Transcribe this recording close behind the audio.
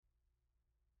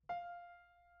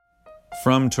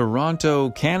From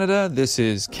Toronto, Canada, this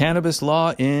is Cannabis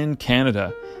Law in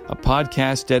Canada, a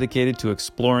podcast dedicated to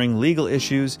exploring legal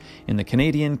issues in the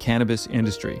Canadian cannabis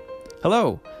industry.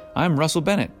 Hello, I'm Russell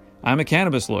Bennett. I'm a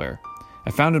cannabis lawyer.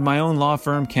 I founded my own law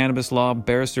firm, Cannabis Law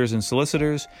Barristers and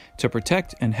Solicitors, to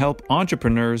protect and help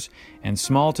entrepreneurs and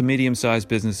small to medium-sized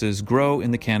businesses grow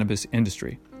in the cannabis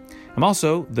industry. I'm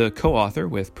also the co-author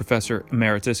with Professor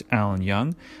Emeritus Alan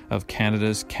Young of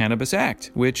Canada's Cannabis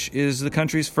Act, which is the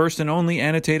country's first and only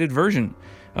annotated version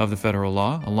of the federal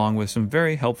law, along with some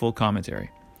very helpful commentary.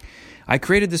 I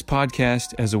created this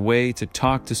podcast as a way to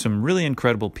talk to some really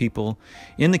incredible people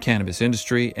in the cannabis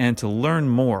industry and to learn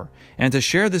more and to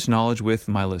share this knowledge with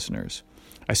my listeners.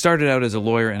 I started out as a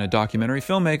lawyer and a documentary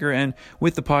filmmaker, and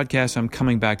with the podcast, I'm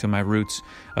coming back to my roots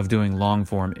of doing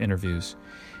long-form interviews.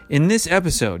 In this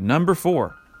episode, number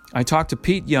 4, I talked to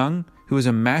Pete Young, who is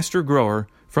a master grower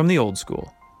from the old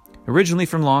school. Originally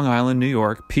from Long Island, New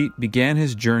York, Pete began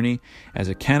his journey as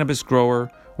a cannabis grower,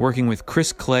 working with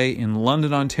Chris Clay in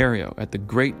London, Ontario, at the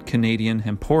Great Canadian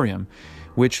Hemporium,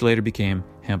 which later became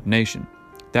Hemp Nation.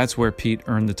 That's where Pete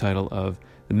earned the title of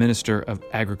the Minister of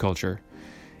Agriculture.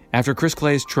 After Chris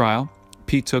Clay's trial,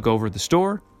 Pete took over the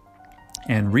store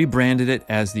and rebranded it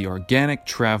as the Organic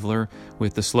Traveler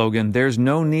with the slogan, "There's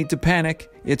no need to panic,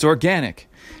 it's organic."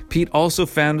 Pete also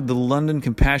founded the London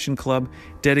Compassion Club,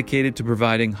 dedicated to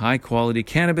providing high-quality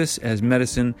cannabis as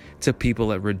medicine to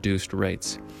people at reduced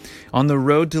rates. On the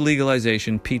road to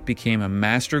legalization, Pete became a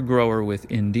master grower with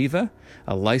Indiva,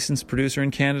 a licensed producer in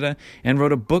Canada, and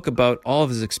wrote a book about all of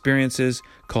his experiences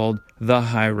called The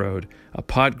High Road, a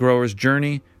pot grower's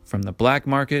journey from the black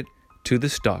market to the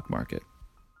stock market.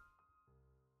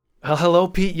 Well, hello,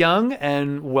 Pete Young,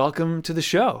 and welcome to the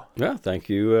show. Yeah, thank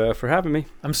you for having me.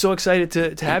 I'm so excited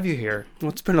to have you here. Well,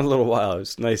 it's been a little while.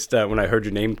 It's nice that when I heard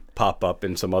your name pop up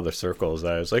in some other circles,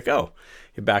 I was like, oh,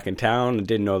 you're back in town. I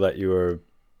didn't know that you were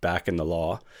back in the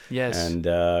law. Yes. And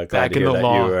glad to hear that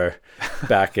you were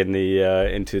back in the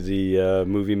into the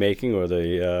movie making or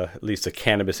the at least the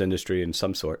cannabis industry in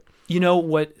some sort. You know,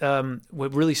 what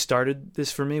really started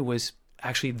this for me was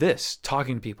actually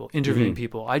talking to people, interviewing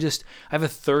people. I have a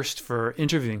thirst for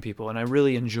interviewing people, and I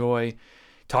really enjoy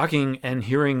talking and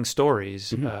hearing stories.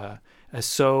 That's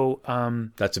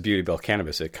the beauty about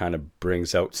cannabis. It kind of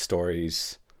brings out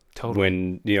stories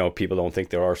when, people don't think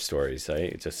there are stories.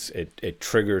 Right? It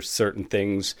triggers certain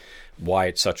things. Why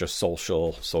it's such a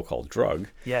social, so-called drug.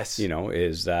 Yes.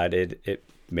 Is that it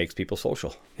makes people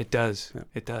social. It does. Yeah.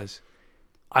 It does.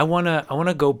 I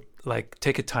wanna go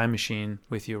take a time machine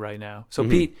with you right now. So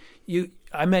Pete,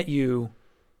 I met you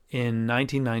in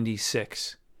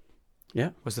 1996. Yeah.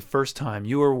 Was the first time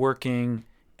you were working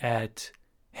at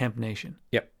Hemp Nation.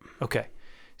 Yep. Okay.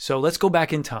 So let's go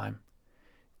back in time.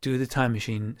 Do the time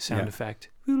machine sound effect.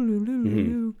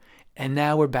 And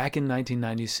now we're back in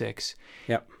 1996.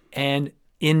 Yep. And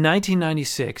in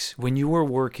 1996, when you were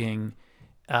working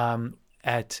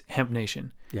at Hemp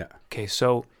Nation. Yeah. Okay,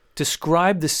 so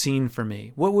describe the scene for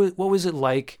me. What was it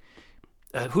like?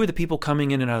 Who are the people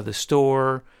coming in and out of the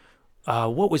store?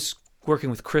 What was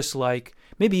working with Chris like?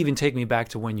 Maybe even take me back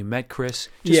to when you met Chris.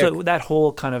 So that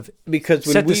whole kind of because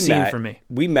when set the scene for me.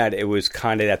 We met, it was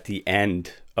kind of at the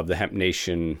end of the Hemp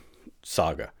Nation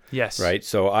saga. Yes. Right?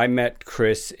 So I met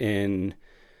Chris in,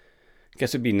 I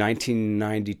guess it'd be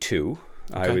 1992.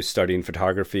 Okay. I was studying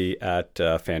photography at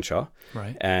Fanshawe,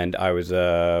 right? And I was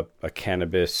a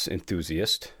cannabis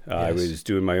enthusiast. Yes. I was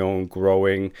doing my own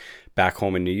growing back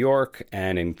home in New York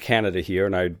and in Canada here,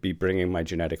 and I'd be bringing my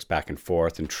genetics back and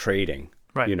forth and trading.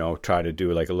 Right. Try to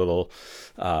do like a little,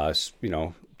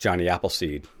 Johnny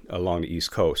Appleseed along the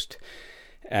East Coast,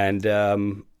 and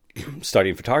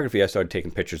studying photography, I started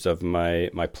taking pictures of my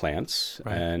plants,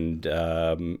 right. And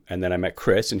then I met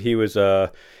Chris, and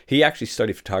he actually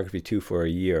studied photography too for a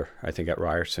year, I think at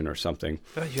Ryerson or something.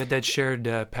 Oh, you had that shared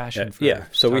passion for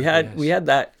so we had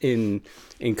that in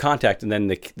contact, and then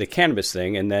the cannabis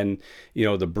thing, and then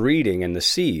the breeding and the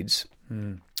seeds.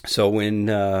 So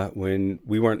when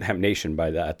we weren't Hemp Nation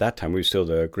at that time, we were still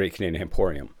the Great Canadian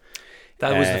Hemporium.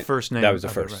 That was the first name. That was the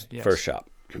first shop,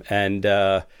 and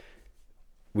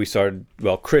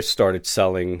Chris started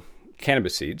selling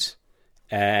cannabis seeds,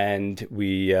 and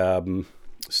we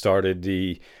started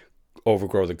the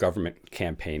Overgrow the Government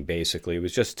campaign, basically. It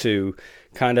was just to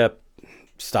kind of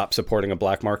stop supporting a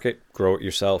black market, grow it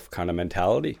yourself kind of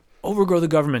mentality. Overgrow the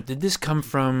Government. Did this come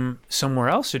from somewhere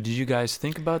else, or did you guys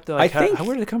think about where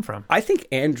did it come from? I think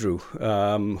Andrew,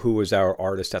 who was our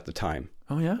artist at the time.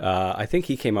 Oh, yeah? I think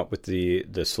he came up with the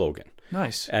slogan.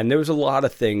 Nice. And there was a lot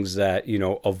of things that,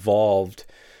 evolved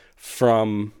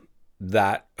from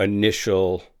that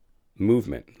initial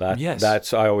movement.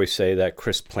 That's I always say that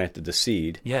Chris planted the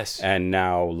seed. Yes. And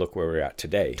now look where we're at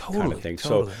today, kind of thing.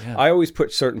 Totally, So I always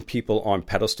put certain people on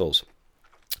pedestals.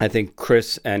 I think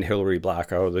Chris and Hillary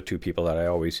Black are the two people that I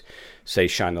always say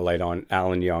shine the light on.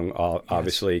 Alan Young,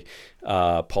 obviously,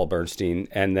 Paul Bernstein,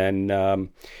 and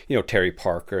then Terry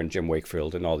Parker and Jim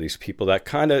Wakefield and all these people that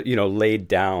kind of laid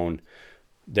down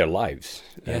their lives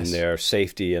and their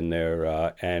safety and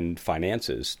their and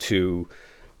finances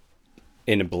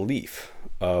in a belief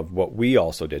of what we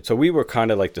also did. So we were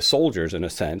kind of like the soldiers in a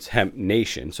sense, Hemp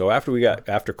Nation. So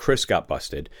after Chris got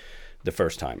busted the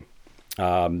first time,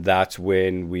 that's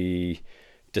when we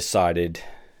decided,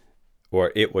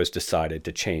 or it was decided,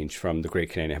 to change from the Great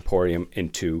Canadian Emporium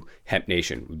into Hemp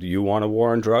Nation. Do you want a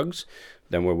war on drugs?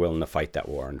 Then we're willing to fight that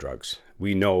war on drugs.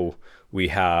 We know we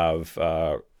have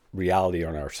reality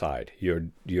on our side.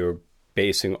 You're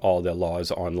basing all the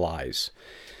laws on lies.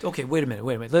 Okay, wait a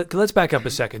minute. Let's back up a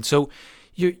second. So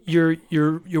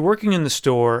you're working in the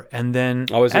store, and then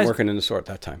I wasn't working in the store at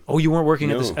that time. Oh, you weren't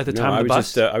working at the time of the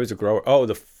bust? I was a grower.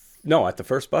 No, at the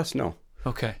first bust, no.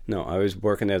 Okay. No, I was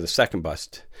working there the second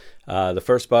bust. The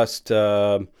first bust,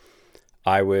 I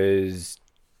was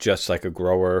just like a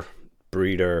grower,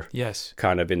 breeder, yes,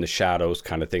 kind of in the shadows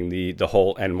kind of thing. The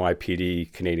whole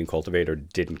NYPD Canadian Cultivator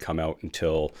didn't come out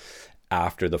until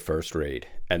after the first raid.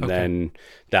 And then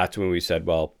that's when we said,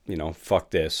 well, fuck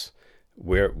this.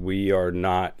 We are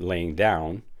not laying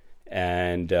down.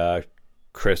 And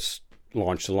Chris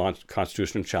launched the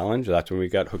Constitutional Challenge. That's when we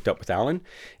got hooked up with Alan.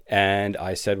 And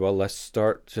I said, well, let's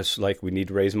start, just like we need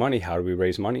to raise money. How do we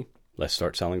raise money? Let's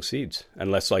start selling seeds,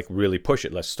 and let's really push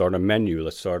it. Let's start a menu.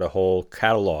 Let's start a whole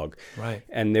catalog. Right.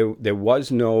 And there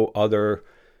was no other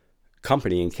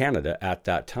company in Canada at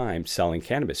that time selling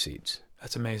cannabis seeds.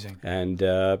 That's amazing. And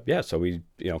so we,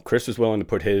 Chris was willing to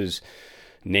put his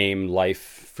name, life,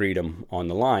 freedom on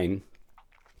the line.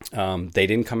 They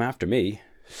didn't come after me.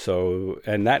 So,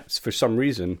 and that's for some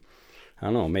reason, I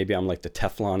don't know, maybe I'm like the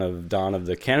Teflon Don of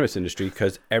the cannabis industry,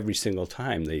 because every single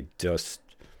time they just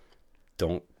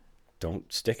don't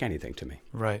stick anything to me.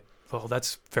 Right. Well,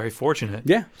 that's very fortunate.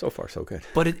 Yeah, so far so good.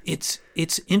 But it's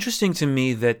interesting to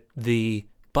me that the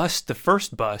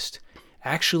first bust,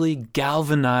 actually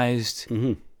galvanized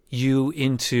you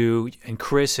into, and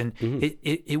Chris, and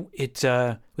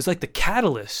it was like the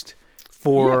catalyst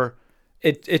for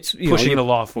it's pushing the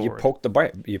law forward.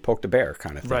 You poked the bear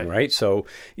kind of thing, right? So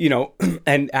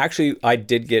and actually I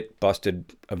did get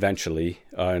busted eventually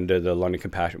under the London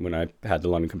Compassion, when I had the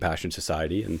London Compassion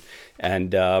Society,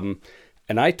 and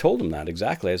I told him that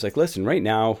exactly. I was like, listen, right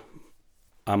now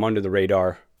I'm under the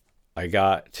radar. I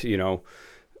got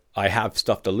I have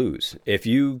stuff to lose. If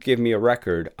you give me a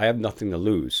record, I have nothing to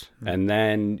lose. And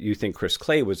then you think Chris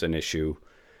Clay was an issue,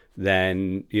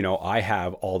 then, I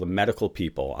have all the medical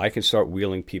people. I can start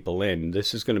wheeling people in.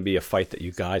 This is going to be a fight that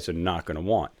you guys are not going to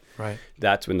want. Right.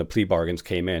 That's when the plea bargains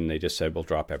came in. They just said, we'll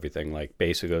drop everything, like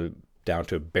basically down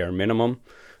to bare minimum,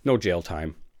 no jail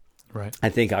time. Right. I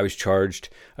think I was charged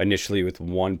initially with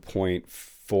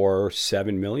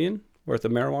 1.47 million worth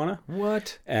of marijuana.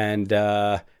 What? And,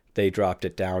 they dropped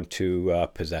it down to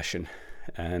possession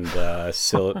and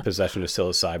possession of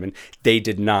psilocybin. They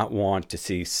did not want to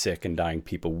see sick and dying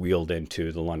people wheeled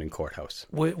into the London courthouse.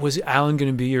 Was Alan going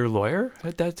to be your lawyer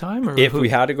at that time? Or if we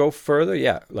had to go further,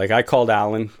 yeah. Like I called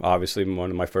Alan, obviously one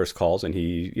of my first calls, and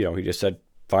he just said,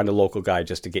 find a local guy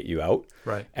just to get you out.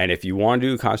 Right. And if you want to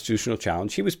do a constitutional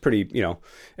challenge, he was pretty,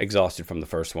 exhausted from the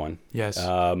first one. Yes.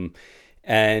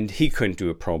 And he couldn't do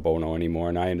a pro bono anymore,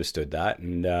 and I understood that.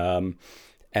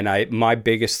 And my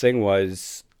biggest thing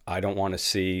was, I don't want to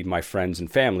see my friends and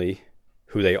family,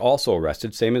 who they also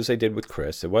arrested, same as they did with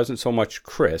Chris. It wasn't so much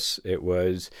Chris, it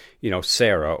was,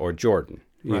 Sarah or Jordan,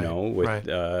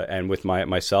 and with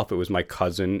myself, it was my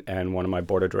cousin and one of my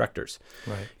board of directors,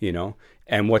 right.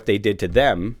 And what they did to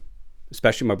them,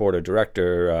 especially my board of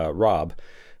director, Rob,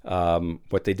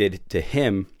 what they did to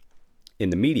him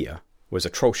in the media was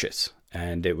atrocious.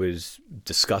 And it was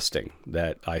disgusting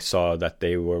that I saw that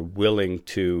they were willing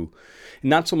to,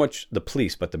 not so much the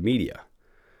police, but the media.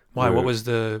 Why? What was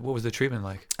the treatment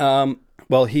like?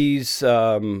 Well, he's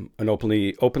an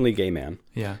openly gay man.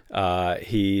 Yeah.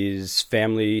 His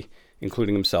family,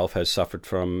 including himself, has suffered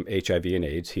from HIV and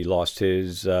AIDS. He lost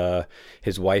his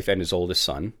wife and his oldest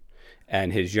son.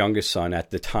 And his youngest son, at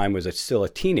the time, was still a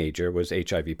teenager, was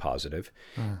HIV positive.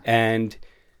 And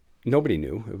nobody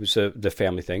knew. It was the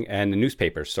family thing. And the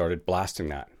newspapers started blasting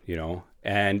that,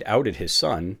 and outed his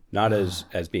son, not as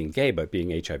being gay, but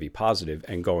being HIV positive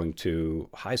and going to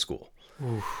high school.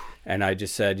 Oof. And I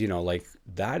just said,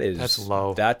 that's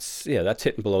low. That's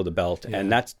hitting below the belt. Yeah.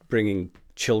 And that's bringing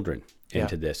children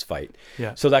into this fight.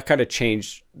 Yeah. So that kind of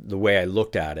changed the way I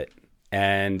looked at it.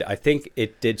 And I think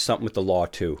it did something with the law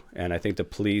too. And I think the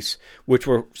police, which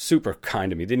were super kind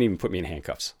to me, didn't even put me in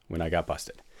handcuffs when I got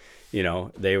busted. You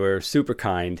know, they were super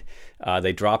kind.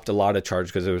 They dropped a lot of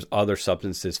charges because there was other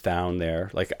substances found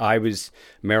there. Like I was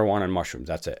marijuana and mushrooms.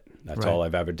 That's it. That's all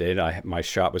I've ever did. My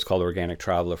shop was called Organic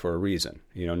Traveler for a reason.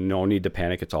 You know, no need to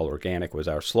panic. It's all organic was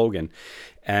our slogan.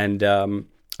 And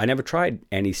I never tried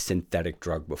any synthetic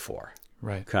drug before.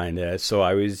 Right. Kind of. So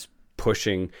I was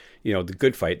pushing, you know, the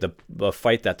good fight, the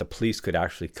fight that the police could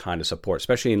actually kind of support,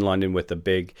 especially in London with the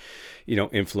big, you know,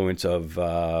 influence of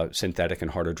synthetic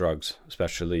and harder drugs,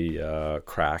 especially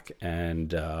crack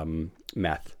and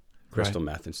meth, crystal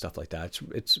meth and stuff like that.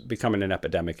 It's becoming an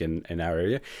epidemic in our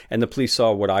area. And the police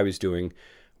saw what I was doing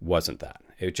wasn't that.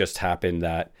 It just happened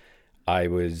that I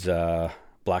was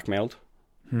blackmailed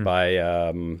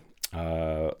by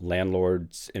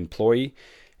landlord's employee.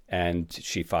 And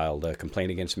she filed a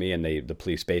complaint against me, and the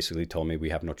police basically told me we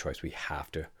have no choice. We have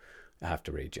to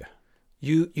raid you.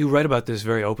 You write about this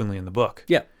very openly in the book.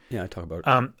 Yeah, I talk about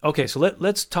it. Okay, so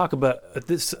let's talk about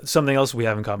this. Something else we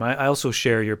have in common. I also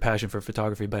share your passion for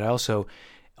photography, but I also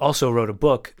wrote a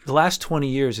book. The last 20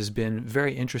 years has been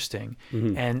very interesting,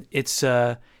 and it's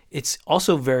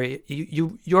also very.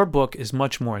 Your book is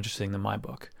much more interesting than my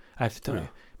book. I have to tell you.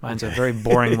 Mine's a very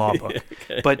boring law book.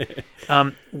 Okay. But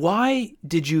why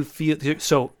did you feel...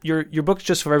 So your book,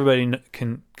 just for everybody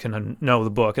can know the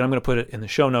book, and I'm going to put it in the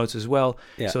show notes as well,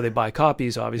 so they buy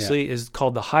copies, obviously, is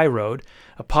called The High Road,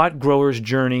 A Pot Grower's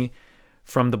Journey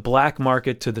from the Black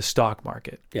Market to the Stock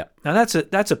Market. Yeah. Now,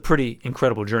 that's a pretty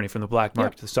incredible journey from the black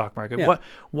market to the stock market. Yeah.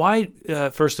 Why,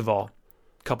 first of all,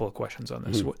 a couple of questions on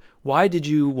this. Why did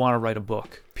you want to write a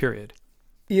book, period?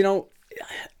 You know...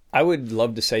 I would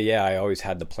love to say, I always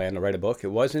had the plan to write a book. It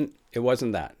wasn't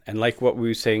that. And like what we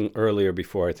were saying earlier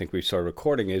before I think we started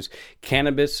recording is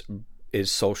cannabis is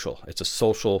social. It's a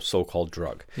social so-called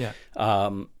drug. Yeah.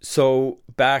 So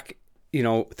back, you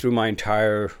know, through my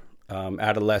entire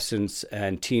adolescence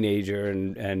and teenager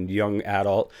and young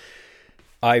adult,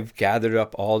 I've gathered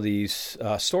up all these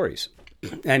stories.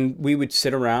 And we would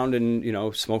sit around and, you know,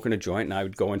 smoking a joint, and I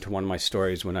would go into one of my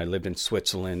stories when I lived in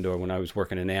Switzerland or when I was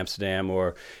working in Amsterdam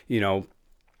or, you know,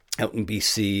 out in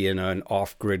BC in an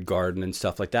off-grid garden and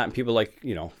stuff like that. And people like,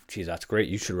 you know, geez, that's great.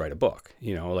 You should write a book,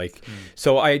 you know, like,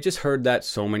 so I just heard that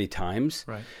so many times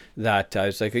that I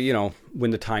was like, you know,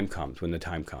 when the time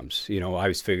comes, you know, I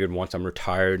was figured once I'm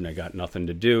retired and I got nothing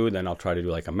to do, then I'll try to do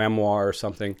like a memoir or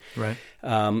something. Right.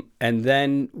 And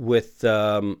then with,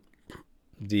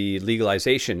 the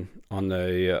legalization on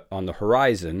the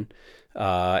horizon,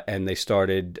 and they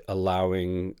started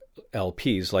allowing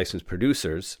LPs, licensed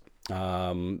producers,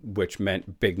 which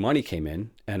meant big money came in,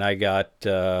 and I got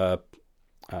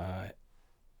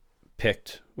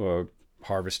picked or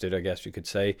harvested, I guess you could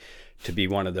say, to be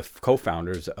one of the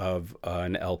co-founders of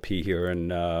an LP here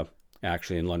in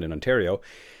actually in London, Ontario,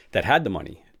 that had the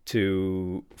money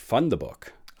to fund the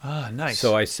book. Ah, nice.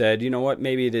 So I said, you know what,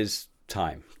 maybe it is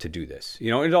time to do this.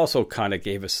 You know, it also kind of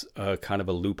gave us a kind of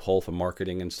a loophole for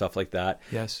marketing and stuff like that.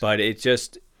 Yes. But it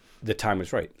just, the time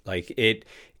was right. Like it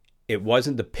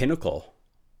wasn't the pinnacle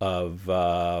of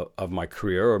my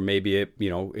career, or maybe it, you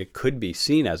know, it could be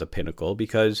seen as a pinnacle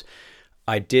because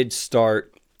I did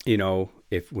start, you know,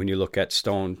 when you look at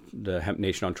Stone, the Hemp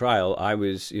Nation on Trial, I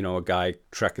was, you know, a guy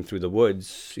trekking through the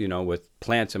woods, you know, with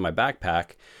plants in my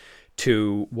backpack,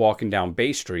 to walking down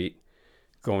Bay Street,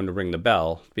 going to ring the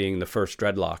bell, being the first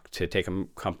dreadlock to take a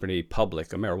company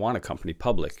public, a marijuana company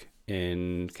public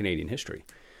in Canadian history.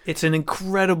 It's an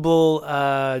incredible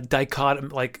dichotomy,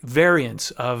 like variance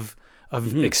of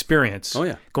experience. Oh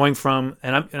yeah, going from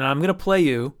and I'm going to play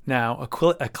you now a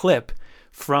clip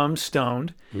from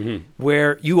Stoned,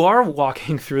 where you are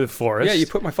walking through the forest. Yeah, you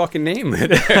put my fucking name in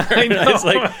there. I know. It's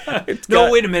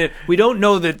like, wait a minute. We don't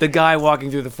know that the guy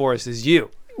walking through the forest is you.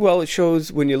 Well, it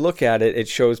shows, when you look at it, it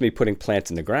shows me putting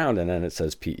plants in the ground, and then it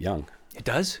says Pete Young. It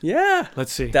does? Yeah.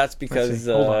 Let's see. That's because...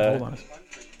 Hold on.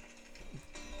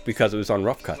 Because it was on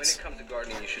Rough Cuts. When it comes to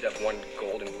gardening, you should have one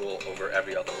golden rule over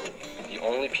every other rule. The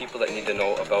only people that need to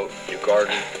know about your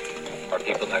garden are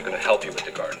people that are going to help you with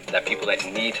the garden. That people that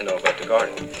need to know about the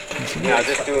garden. Now,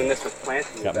 just doing this with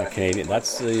plants... Got my Canadian.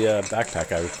 That's the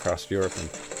backpack I crossed Europe in.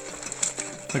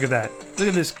 Look at that. Look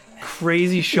at this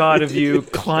crazy shot of you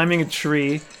climbing a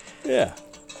tree. Yeah.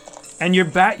 And your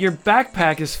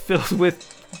backpack is filled with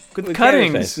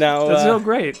cuttings. Now, that's so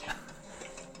great.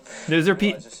 Is there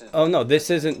Pete? Oh no,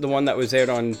 this isn't the one that was aired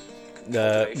on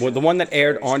the one that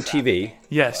aired on TV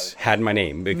Yes. had my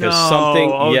name because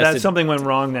No. Something went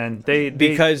wrong then. They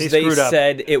screwed up.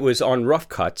 said it was on Rough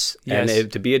Cuts, and Yes.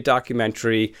 to be a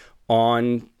documentary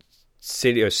on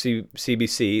City or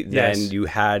CBC, then Yes. you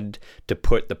had to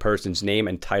put the person's name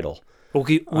and title.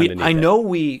 Okay, underneath I it. know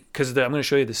because I'm going to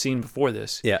show you the scene before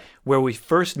this. Yeah. Where we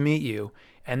first meet you,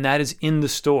 and that is in the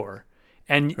store.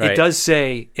 And Right. it does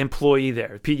say employee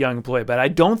there, Pete Young employee, but I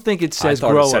don't think it says I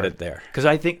thought grower. it said it there. Because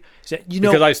I think,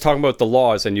 Because I was talking about the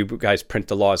laws, and you guys print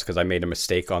the laws because I made a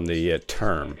mistake on the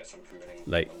term.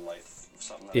 Like,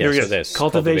 yeah, here we so go. this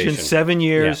Cultivation, 7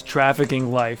 years, Yeah.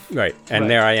 trafficking life. Right, and Right.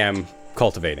 there I am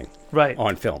cultivating Right.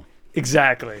 on film.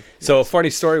 Exactly. So a funny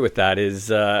story with that is,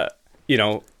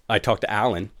 I talked to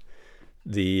Alan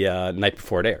the night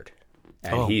before it aired,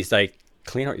 and he's like,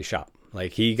 "Clean out your shop."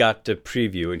 Like he got the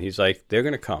preview, and he's like, "They're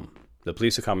gonna come. The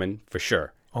police are coming for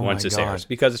sure once my this God. airs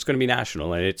because it's gonna be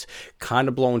national, and it's kind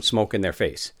of blowing smoke in their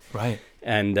face." Right.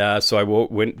 And so I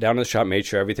went down to the shop, made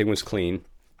sure everything was clean.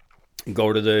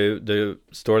 Go to the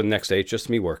store the next day, it's just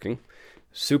me working.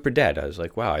 Super dead. I was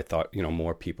like, wow, I thought,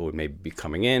 more people would maybe be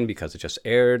coming in because it just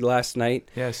aired last night.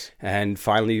 Yes. And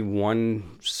finally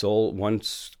one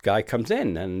guy comes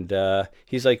in and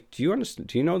he's like, do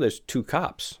you know there's 2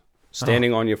 cops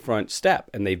standing on your front step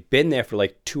and they've been there for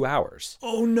like 2 hours?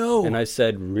 Oh, no. And I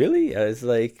said, really? I was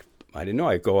like, I didn't know.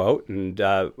 I go out and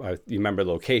you remember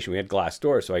the location. We had glass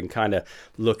doors, so I can kind of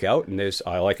look out, and there's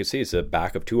all I could see is the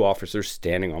back of 2 officers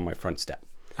standing on my front step.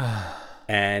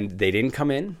 And they didn't come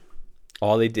in.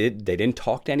 All they didn't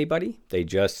talk to anybody. They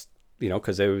just,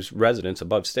 because there was residents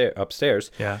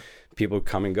upstairs. Yeah. People would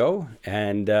come and go.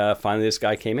 And finally this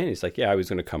guy came in. He's like, yeah, I was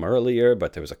going to come earlier,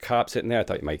 but there was a cop sitting there. I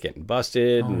thought you might get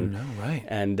busted. Oh, no, right.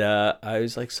 And I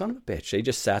was like, son of a bitch. They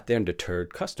just sat there and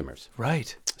deterred customers.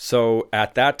 Right. So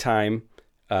at that time,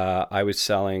 I was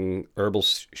selling herbal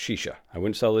shisha. I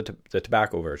wouldn't sell the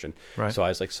tobacco version. Right. So I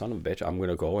was like, son of a bitch, I'm going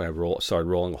to go. And I started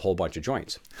rolling a whole bunch of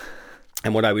joints.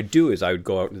 And what I would do is I would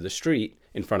go out into the street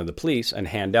in front of the police and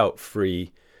hand out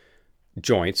free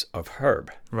joints of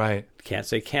herb. Right. Can't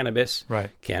say cannabis. Right.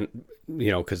 Can't,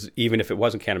 because even if it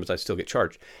wasn't cannabis, I'd still get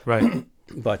charged. Right.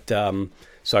 But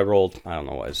so I rolled, I don't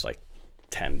know, it was like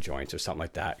 10 joints or something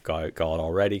like that. Got it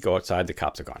all ready, go outside, the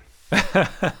cops are gone.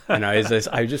 And I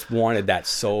just wanted that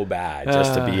so bad,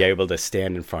 just to be able to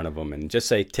stand in front of them and just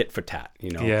say tit for tat,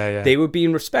 Yeah. They were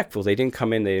being respectful. They didn't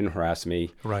come in, they didn't harass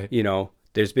me. Right.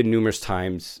 There's been numerous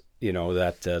times,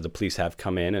 that the police have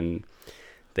come in and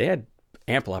they had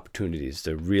ample opportunities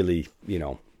to really,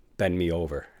 bend me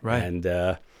over. Right. And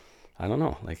I don't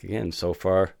know, like again, so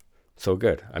far, so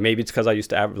good. Maybe it's because I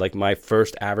used to my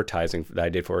first advertising that I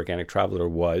did for Organic Traveler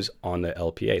was on the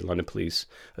LPA, London Police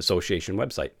Association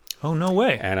website. Oh, no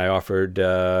way. And I offered,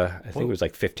 I think it was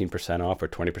like 15% off or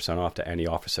 20% off to any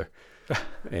officer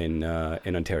in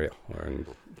Ontario or in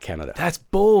Canada. That's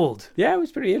bold. Yeah, it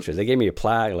was pretty interesting. They gave me a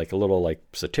plaque, like a little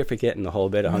certificate and the whole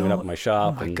bit. I hung it up in my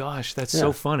shop. Oh, my gosh. That's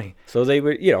so funny. So they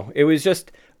were, it was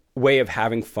just a way of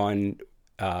having fun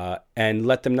and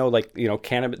let them know,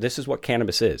 cannabis, this is what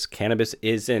cannabis is. Cannabis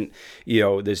isn't,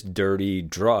 this dirty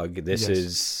drug. This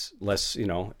is less,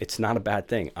 it's not a bad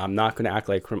thing. I'm not going to act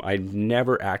like a criminal. I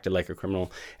never acted like a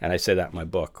criminal. And I say that in my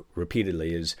book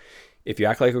repeatedly is if you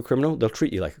act like a criminal, they'll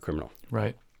treat you like a criminal.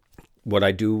 Right. What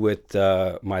I do with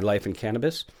my life in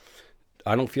cannabis,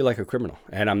 I don't feel like a criminal.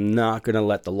 And I'm not going to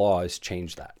let the laws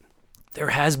change that. There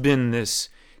has been this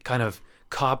kind of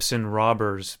cops and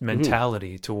robbers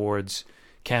mentality towards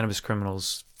cannabis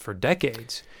criminals for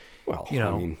decades. Well,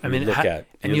 I mean, look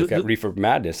at Reefer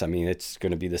Madness. I mean, it's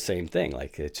going to be the same thing.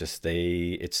 Like it's just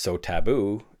it's so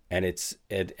taboo, and it's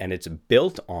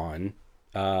built on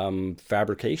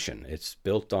fabrication. It's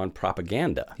built on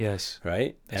propaganda. Yes,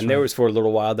 right. And there was for a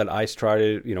little while that I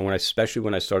started, especially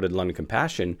when I started London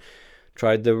Compassion,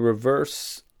 tried the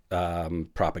reverse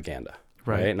propaganda.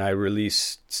 Right. And I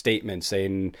released statements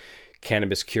saying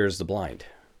cannabis cures the blind.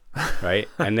 Right.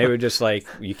 And they were just like,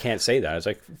 you can't say that. I was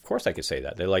like, of course I could say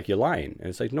that. They're like, you're lying. And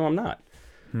it's like, no, I'm not.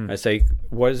 I say,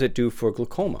 what does it do for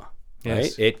glaucoma?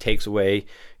 Yes. Right. It takes away,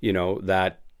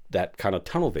 that kind of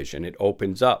tunnel vision. It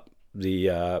opens up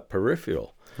the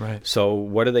peripheral. Right. So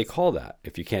what do they call that?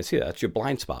 If you can't see that, that's your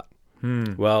blind spot.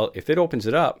 Well, if it opens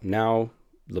it up, now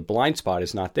the blind spot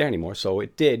is not there anymore. So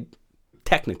it did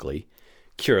technically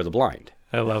cure the blind.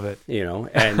 I love it.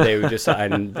 And they would just,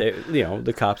 and they,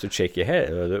 the cops would shake your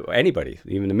head, or anybody,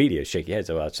 even the media, shake your head.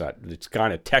 So well, it's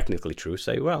kind of technically true.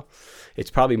 Say, well, it's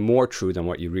probably more true than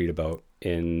what you read about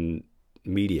in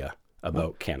media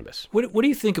about cannabis. What do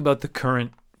you think about the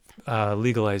current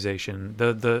legalization,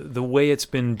 the way it's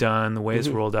been done, the way it's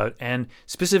rolled out, and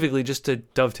specifically, just to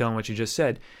dovetail on what you just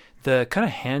said, the kind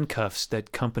of handcuffs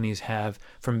that companies have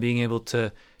from being able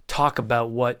to talk about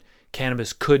what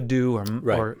cannabis could do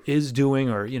or is doing,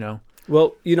 or, you know?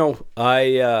 Well, you know,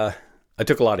 I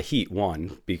took a lot of heat,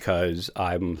 one, because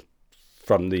I'm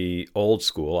from the old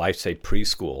school, I say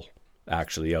preschool,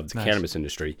 actually, of the cannabis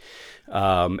industry.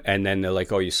 And then they're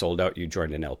like, oh, you sold out, you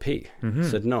joined an LP. I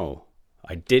said, no,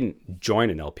 I didn't join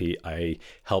an LP. I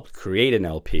helped create an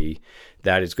LP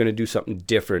that is going to do something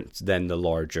different than the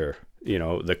larger, you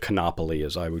know, the canopoly,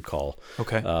 as I would call some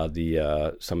of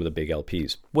the big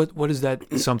LPs. What is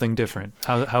that something different?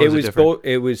 How is it different?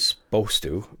 It was supposed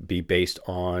to be based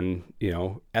on, you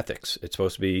know, ethics. It's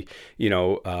supposed to be, you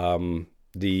know,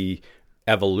 the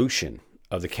evolution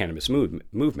of the cannabis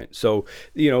movement. So,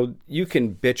 you know, you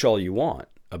can bitch all you want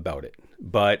about it,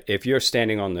 but if you're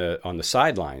standing on the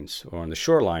sidelines or on the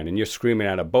shoreline and you're screaming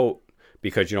at a boat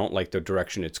because you don't like the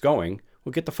direction it's going,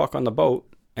 well, get the fuck on the boat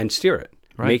and steer it.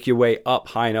 Right. Make your way up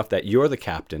high enough that you're the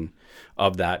captain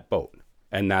of that boat.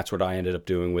 And that's what I ended up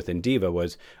doing with Indiva,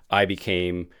 was I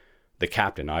became the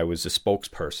captain. I was the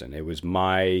spokesperson. It was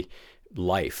my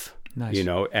life, you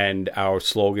know, and our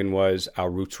slogan was, our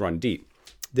roots run deep.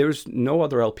 There's no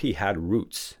other LP had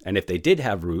roots. And if they did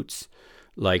have roots,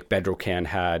 like Bedrocan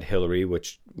had Hillary,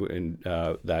 which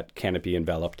that canopy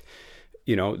enveloped,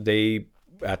 you know, they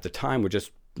at the time were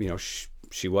just, you know,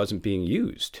 she wasn't being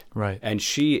used. Right. And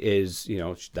she is, you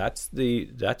know, that's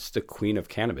the queen of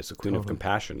cannabis, the queen of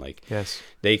compassion. Like, yes,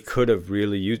 they could have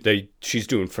really used, she's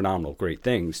doing phenomenal, great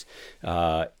things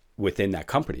within that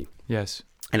company. Yes.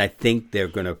 And I think they're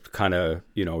going to kind of,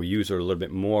 you know, use her a little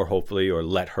bit more, hopefully, or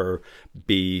let her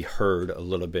be heard a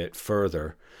little bit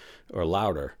further or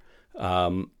louder.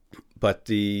 But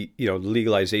the, you know,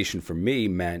 legalization for me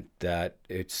meant that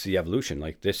it's the evolution.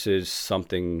 Like, this is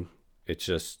something, it's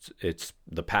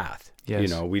the path. Yes. You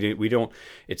know, we don't,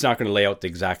 it's not going to lay out the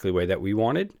exactly way that we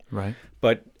wanted. Right.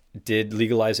 But did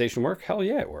legalization work? Hell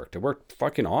yeah, it worked. It worked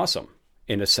fucking awesome,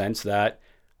 in a sense that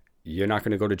you're not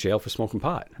going to go to jail for smoking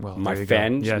pot. Well, my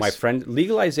friend,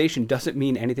 legalization doesn't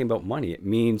mean anything about money. It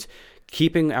means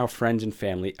keeping our friends and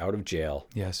family out of jail.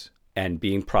 Yes. And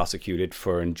being prosecuted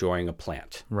for enjoying a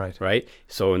plant. Right. Right.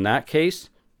 So in that case,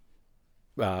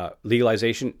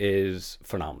 legalization is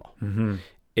phenomenal. Mm-hmm.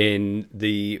 In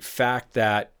the fact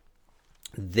that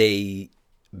they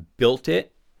built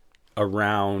it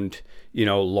around, you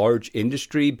know, large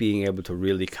industry being able to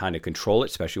really kind of control it,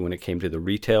 especially when it came to the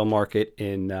retail market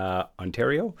in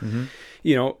Ontario. Mm-hmm.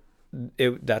 You know,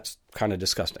 that's kind of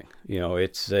disgusting. You know,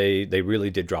 they really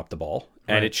did drop the ball,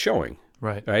 and it's showing.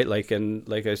 Right. Right. Like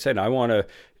I said, I want to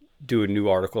do a new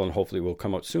article, and hopefully will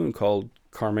come out soon, called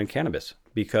Karma in Cannabis,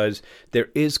 because there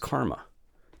is karma.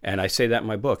 And I say that in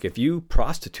my book. If you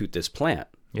prostitute this plant,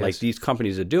 like these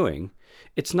companies are doing,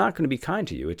 it's not going to be kind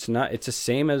to you. It's the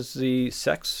same as the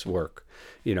sex work.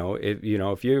 You know,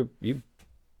 if you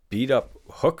beat up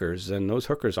hookers, then those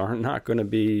hookers are not going to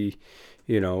be,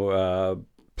 you know,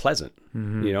 pleasant.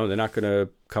 Mm-hmm. You know, they're not going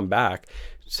to come back.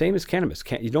 Same as cannabis.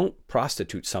 You don't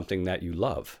prostitute something that you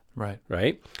love. Right.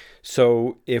 Right.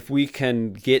 So if we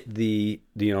can get the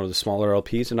smaller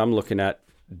LPs, and I'm looking at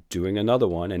doing another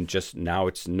one, and just now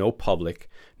it's no public,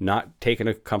 not taking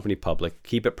a company public,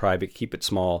 keep it private, keep it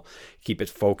small, keep it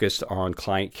focused on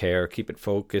client care, keep it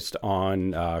focused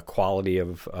on quality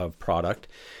of product.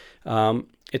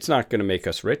 It's not going to make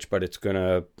us rich, but it's going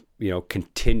to, you know,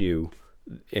 continue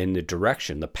in the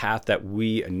direction, the path that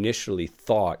we initially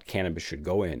thought cannabis should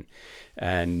go in,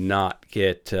 and not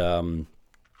get,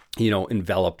 you know,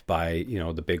 enveloped by, you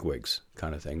know, the bigwigs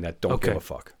kind of thing that don't give a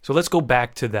fuck. So let's go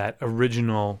back to that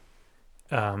original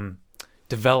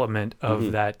development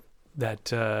of that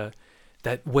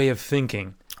way of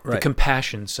thinking, the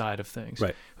compassion side of things.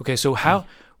 Right. Okay. So how,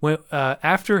 when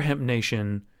after Hemp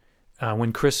Nation,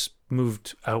 when Chris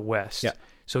moved out west,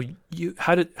 so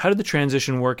how did the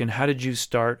transition work, and how did you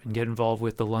start and get involved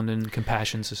with the London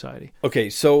Compassion Society? Okay,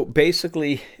 so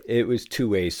basically it was two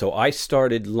ways. So I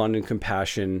started London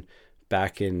Compassion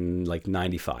back in like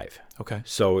 95. Okay.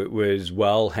 So it was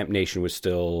Hemp Nation was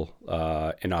still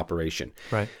in operation.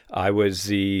 Right. I was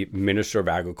the Minister of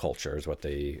Agriculture is what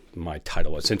my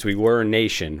title was. Since we were a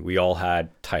nation, we all had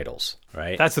titles,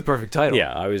 right? That's the perfect title.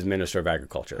 Yeah, I was Minister of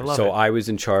Agriculture. I love it. I was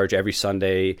in charge every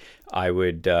Sunday. I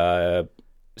would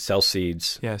sell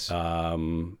seeds. Yes. I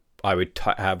would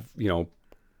have, you know,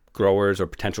 growers or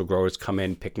potential growers come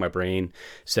in, pick my brain,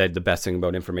 said the best thing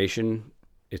about information,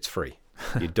 it's free.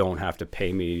 You don't have to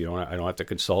pay me. I don't have to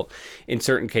consult. In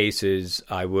certain cases,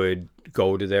 I would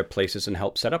go to their places and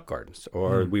help set up gardens,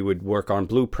 or we would work on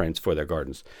blueprints for their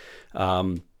gardens.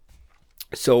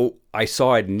 So I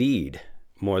saw a need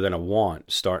more than a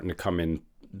want starting to come in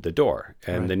the door.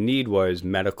 And the need was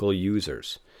medical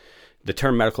users. The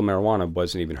term medical marijuana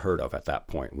wasn't even heard of at that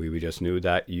point. We just knew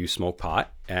that you smoke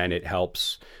pot and it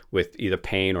helps with either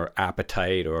pain or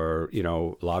appetite or, you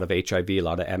know, a lot of HIV, a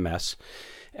lot of MS.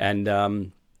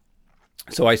 And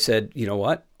so I said, you know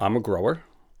what? I'm a grower.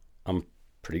 I'm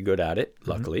pretty good at it,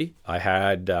 luckily. I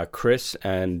had Chris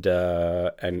and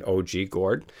OG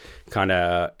Gord kind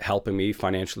of helping me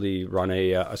financially run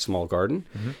a small garden.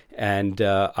 And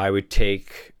I would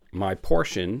take my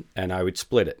portion and I would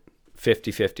split it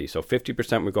 50-50. So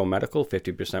 50% would go medical,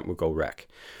 50% would go rec.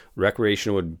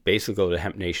 Recreational would basically go to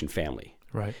Hemp Nation family.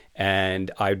 Right. And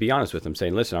I'd be honest with them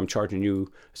saying, listen, I'm charging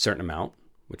you a certain amount,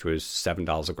 which was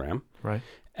 $7 a gram. Right.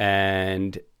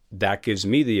 And that gives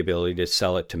me the ability to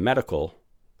sell it to medical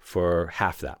for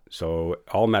half that. So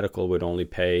all medical would only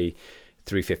pay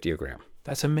 $3.50 a gram.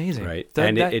 That's amazing. Right.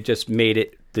 It just made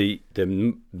it the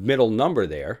middle number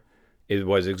there. It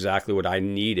was exactly what I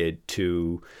needed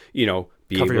to, you know,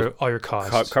 cover all your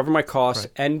costs. Cover my costs.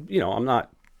 Right. And, you know,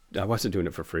 I wasn't doing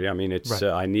it for free. I mean, it's,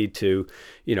 I need to,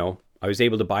 you know, I was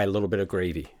able to buy a little bit of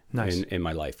gravy in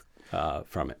my life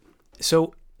from it.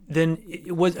 So then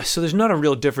there's not a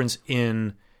real difference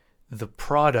in the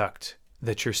product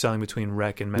that you're selling between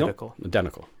rec and medical? Nope,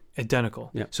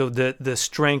 identical. Yeah. So the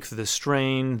strength, the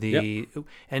strain,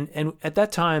 and at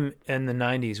that time in the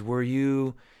 90s, were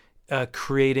you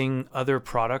creating other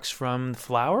products from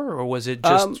flour, or was it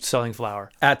just selling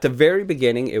flour? At the very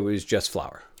beginning, it was just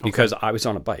flour because I was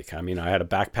on a bike. I mean, I had a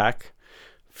backpack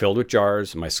filled with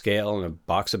jars, my scale, and a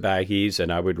box of baggies,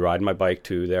 and I would ride my bike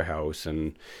to their house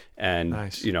and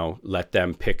nice. You know, let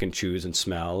them pick and choose and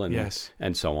smell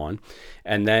and so on.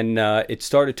 And then it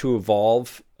started to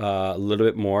evolve a little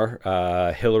bit more.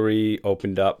 Hillary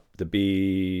opened up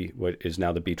what is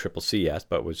now the BCCC,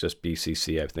 but was just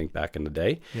BCC, I think, back in the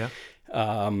day. Yeah.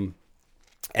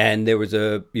 And there was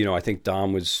I think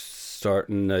Dom was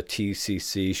starting a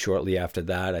TCC shortly after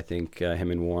that. I think him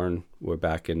and Warren were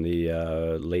back in the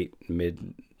late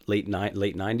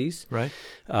 90s. Right.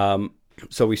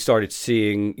 So we started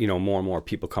seeing, you know, more and more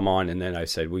people come on, and then I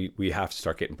said we have to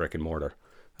start getting brick and mortar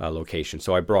locations.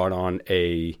 So I brought on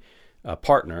a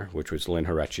partner, which was Lynn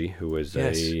Horecci, who was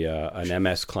an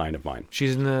MS client of mine.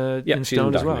 She's in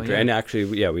Stone as well. Yeah. And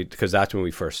actually, because that's when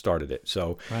we first started it.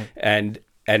 So and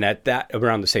at that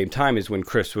around the same time is when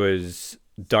Chris was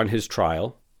done his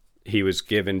trial. He was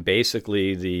given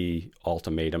basically the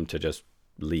ultimatum to just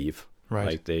leave. Right.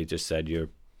 Like they just said,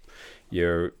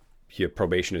 your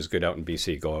probation is good out in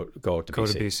BC. Go to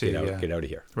BC. Get out of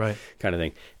here. Right. Kind of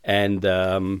thing.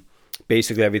 And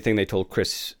basically everything they told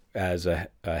Chris as a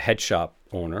head shop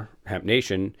owner, Hemp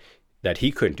Nation, that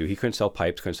he couldn't do. He couldn't sell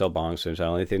pipes, couldn't sell bongs, couldn't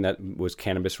sell anything that was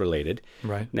cannabis related.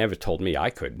 Right. Never told me I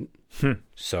couldn't.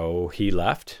 So he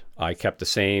left. I kept the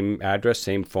same address,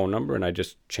 same phone number, and I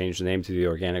just changed the name to the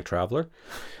Organic Traveler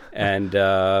and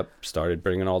started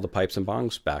bringing all the pipes and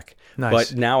bongs back. Nice.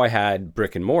 But now I had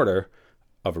brick and mortar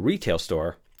of a retail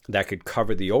store that could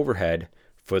cover the overhead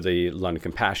for the London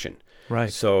Compassion.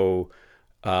 Right. So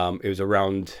it was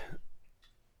around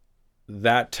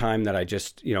that time that I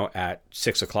just, you know, at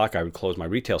 6:00 I would close my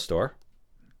retail store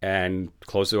and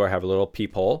close the door, have a little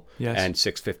peephole, and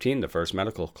 6:15 the first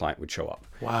medical client would show up.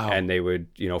 Wow. And they would,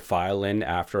 you know, file in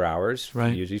after hours,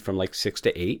 usually from like 6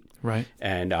 to 8. Right.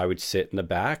 And I would sit in the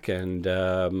back, and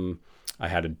I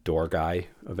had a door guy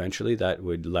eventually that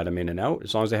would let them in and out.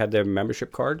 As long as they had their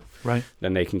membership card,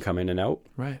 then they can come in and out.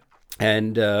 Right.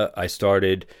 And I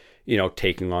started, you know,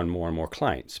 taking on more and more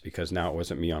clients, because now it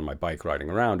wasn't me on my bike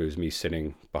riding around. It was me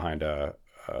sitting behind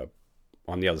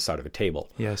on the other side of a table.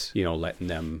 Yes. You know, letting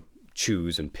them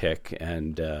choose and pick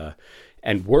and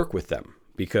work with them,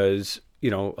 because, you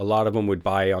know, a lot of them would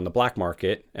buy on the black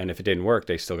market, and if it didn't work,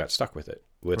 they still got stuck with it.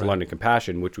 With London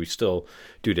Compassion, which we still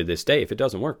do to this day, if it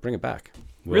doesn't work, bring it back.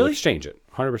 We'll exchange it.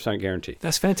 100% guarantee.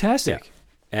 That's fantastic. Yeah.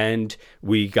 And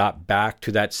we got back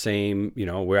to that same, you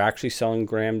know, we're actually selling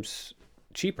grams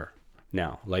cheaper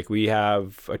now. Like we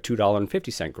have a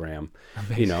 $2.50 gram,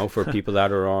 you know, for people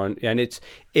that are on, and it's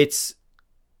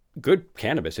good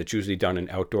cannabis. It's usually done in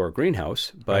outdoor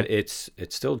greenhouse, but it's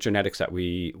still genetics that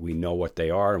we know what they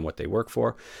are and what they work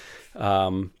for.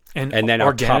 And then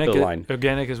our top of the line,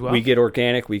 organic as well. We get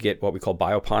organic. We get what we call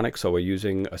bioponics. So we're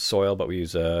using a soil, but we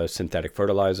use a synthetic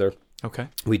fertilizer. Okay.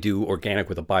 We do organic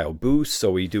with a bio boost.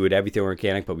 So we do everything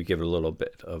organic, but we give it a little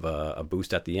bit of a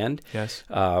boost at the end. Yes.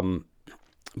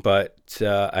 But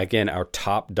again, our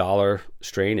top dollar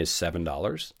strain is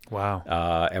 $7.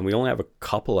 Wow. And we only have a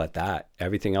couple at that.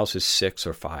 Everything else is $6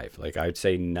 or $5. Like I'd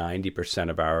say 90%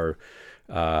 of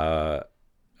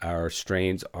our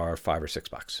strains are $5 or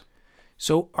 $6.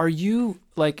 So are you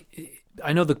like,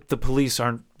 I know the police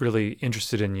aren't really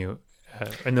interested in you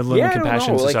in the Lumen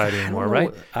Compassion Society anymore,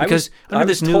 right? Because I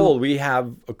was told we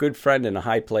have a good friend in a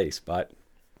high place, but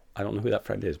I don't know who that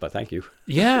friend is, but thank you.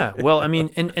 Yeah. Well, I mean,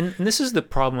 and this is the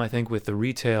problem, I think, with the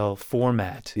retail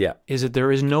format. Yeah. Is that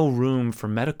there is no room for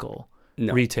medical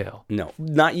retail. No,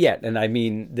 not yet. And I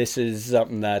mean, this is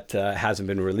something that hasn't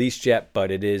been released yet,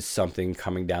 but it is something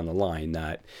coming down the line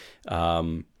that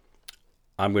I'm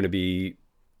going to be,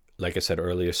 like I said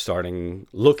earlier,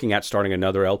 looking at starting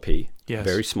another LP. Yes.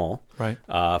 Very small. Right.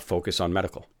 Focus on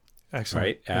medical. Excellent.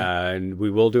 Right. Yeah. And we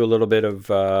will do a little bit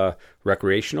of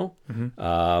recreational.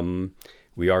 Mm-hmm.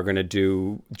 We are going to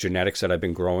do genetics that I've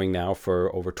been growing now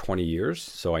for over 20 years.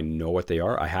 So I know what they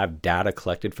are. I have data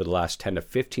collected for the last 10 to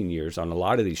 15 years on a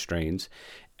lot of these strains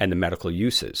and the medical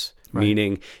uses. Right.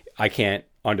 Meaning I can't,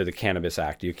 under the Cannabis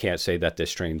Act, you can't say that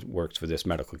this strain works for this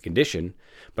medical condition.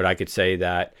 But I could say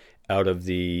that out of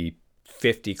the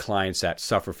 50 clients that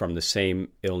suffer from the same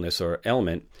illness or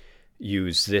ailment,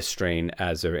 use this strain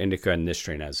as their indica and this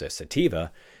strain as their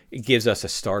sativa, it gives us a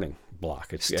starting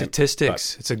block. It's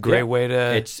statistics. It's a great way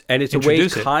to it's a way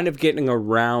kind of getting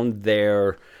around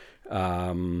their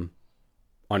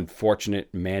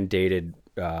unfortunate mandated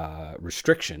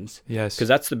restrictions. Yes. Because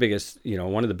that's the biggest,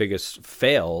 one of the biggest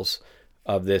fails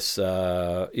of this,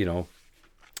 the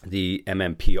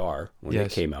MMPR when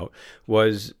it came out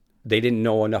was they didn't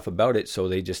know enough about it. So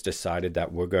they just decided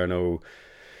that we're going to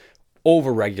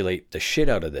overregulate the shit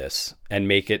out of this and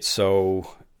make it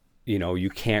so, you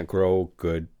can't grow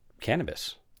good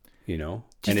cannabis, Do you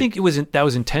think that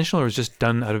was intentional or was just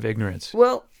done out of ignorance?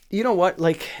 Well, you know what?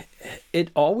 Like, it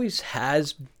always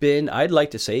has been, I'd like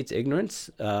to say it's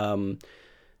ignorance.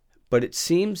 But it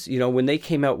seems, when they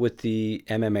came out with the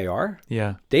MMAR,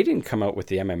 they didn't come out with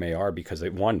the MMAR because they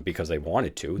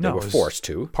wanted to. They were forced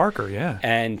to. Parker, yeah.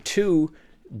 And two,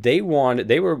 they wanted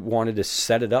to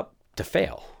set it up to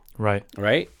fail. Right.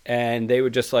 Right. And they were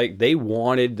just like, they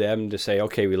wanted them to say,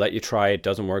 okay, we let you try it.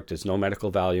 Doesn't work. There's no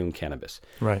medical value in cannabis.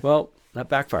 Right. Well, that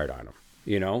backfired on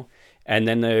them, And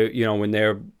then when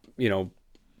their,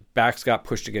 backs got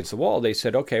pushed against the wall, they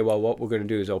said, okay, well, what we're going to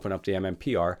do is open up the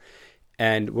MMPR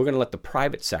and we're going to let the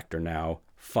private sector now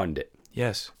fund it.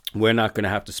 Yes. We're not going to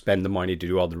have to spend the money to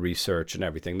do all the research and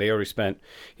everything. They already spent,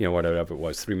 whatever it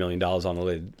was, $3 million on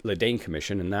the Ledane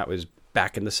Commission, and that was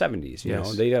back in the 70s. You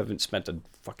know, they haven't spent a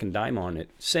fucking dime on it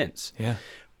since. Yeah.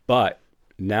 But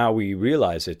now we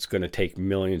realize it's going to take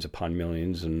millions upon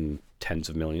millions and tens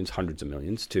of millions, hundreds of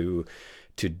millions to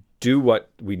do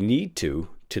what we need to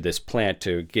this plant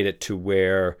to get it to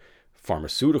where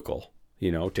pharmaceutical,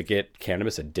 to get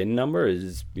cannabis a DIN number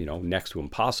is, next to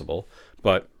impossible.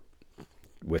 But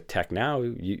with tech now,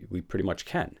 we pretty much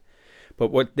can.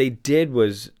 But what they did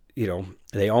was,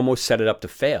 they almost set it up to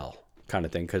fail kind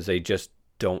of thing because they just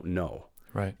don't know.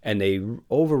 Right. And they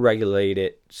overregulate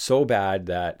it so bad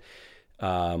that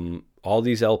all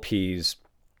these LPs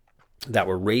that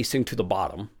were racing to the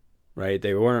bottom, right?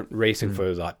 They weren't racing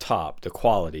for the top, the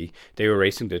quality. They were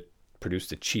racing to produce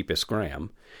the cheapest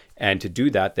gram. And to do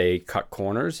that, they cut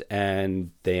corners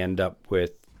and they end up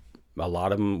with a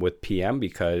lot of them with PM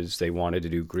because they wanted to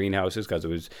do greenhouses because it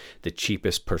was the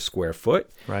cheapest per square foot.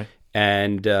 Right.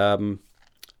 And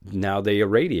now they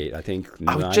irradiate. I think 90%,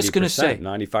 I was just going to say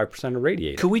 95%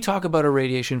 irradiate. Could we talk about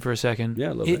irradiation for a second?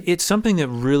 Yeah, a little bit. It's something that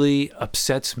really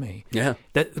upsets me. Yeah.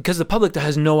 That because the public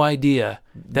has no idea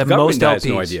that the most LPs has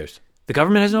no ideas. The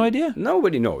government has no idea?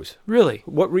 Nobody knows. Really?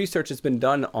 What research has been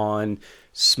done on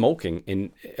smoking,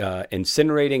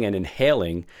 incinerating and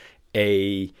inhaling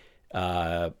a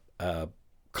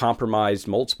compromised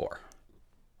mold spore,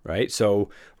 right? So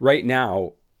right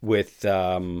now with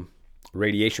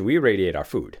radiation, we irradiate our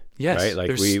food. Yes. Right?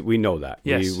 Like we know that.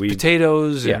 Yes.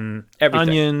 Potatoes and everything.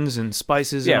 Onions and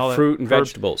spices and all that. Fruit and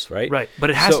vegetables, right? Right.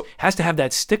 But it has to have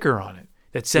that sticker on it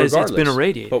that says it's been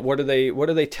irradiated. But what do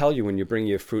they tell you when you bring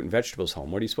your fruit and vegetables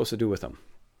home? What are you supposed to do with them?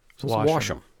 Wash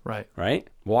them. Right. Right?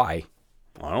 Why?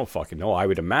 I don't fucking know. I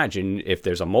would imagine if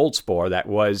there's a mold spore that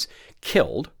was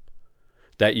killed,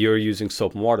 that you're using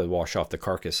soap and water to wash off the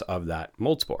carcass of that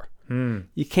mold spore.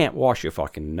 You can't wash your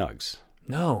fucking nugs.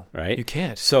 No. Right? You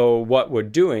can't. So what we're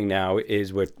doing now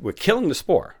is we're killing the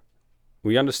spore.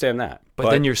 We understand that.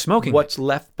 But then you're smoking what's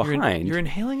left behind. You're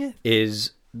inhaling it?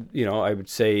 Is, I would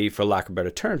say, for lack of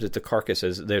better terms, it's the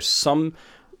carcasses. There's something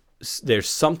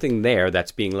there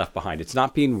that's being left behind. It's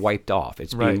not being wiped off.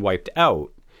 It's being wiped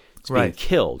out. It's being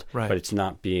killed, but it's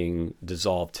not being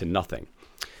dissolved to nothing.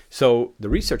 So the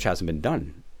research hasn't been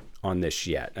done on this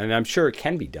yet. And I'm sure it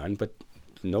can be done, but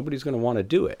nobody's going to want to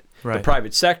do it. Right. The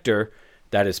private sector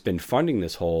that has been funding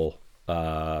this whole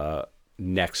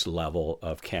next level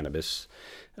of cannabis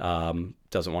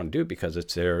doesn't want to do it because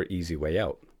it's their easy way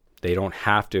out. They don't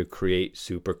have to create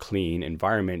super clean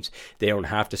environments. They don't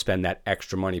have to spend that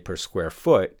extra money per square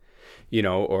foot,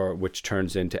 or which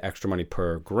turns into extra money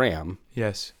per gram.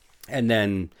 Yes. And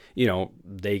then,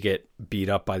 they get beat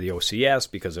up by the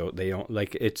OCS because they don't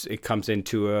it comes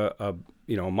into a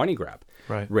money grab,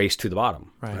 right? Race to the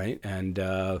bottom. Right. And,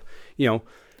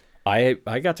 I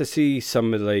got to see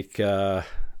some of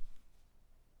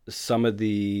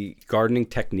the gardening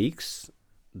techniques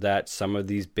that some of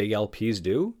these big LPs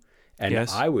do. And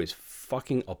yes. I was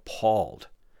fucking appalled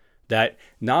that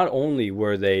not only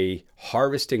were they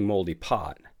harvesting moldy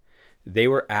pot, they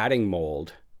were adding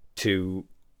mold to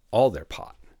all their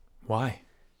pot. Why?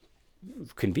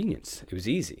 Convenience. It was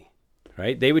easy,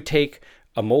 right? They would take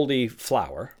a moldy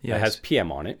flower yes. that has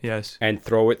PM on it yes. and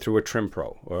throw it through a Trim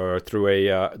Pro or through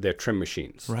their trim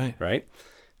machines. Right.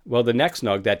 Well, the next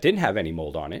nug that didn't have any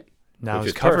mold on it, now which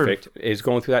is is covered. perfect, is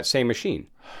going through that same machine.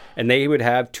 And they would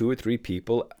have 2 or 3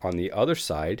 people on the other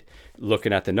side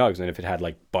looking at the nugs. And if it had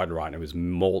bud rot and it was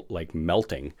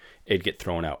melting, it'd get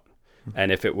thrown out. Mm-hmm.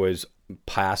 And if it was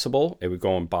passable, it would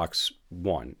go in box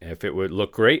 1. If it would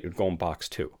look great, it would go in box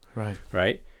 2.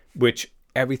 Right. Which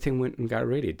everything went and got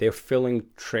irradiated. They're filling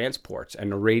transports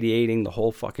and irradiating the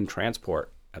whole fucking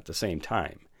transport at the same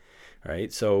time.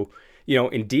 Right. So,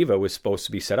 Indiva was supposed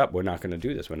to be set up. We're not going to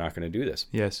do this. We're not going to do this.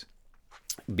 Yes.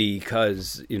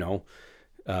 Because, again,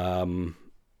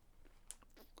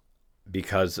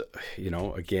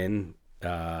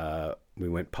 we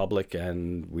went public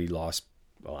and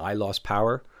I lost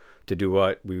power to do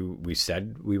what we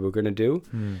said we were going to do.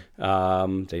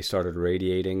 They started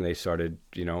radiating. They started,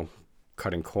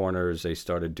 cutting corners. They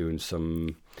started doing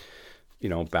some,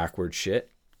 backward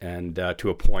shit. And to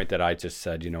a point that I just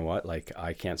said, you know what,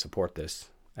 I can't support this,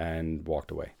 and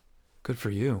walked away. Good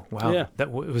for you. Wow. Yeah.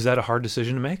 Was that a hard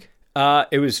decision to make?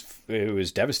 It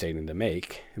was devastating to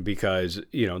make because,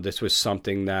 this was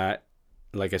something that,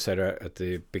 like I said at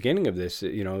the beginning of this,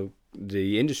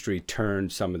 the industry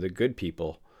turned some of the good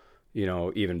people,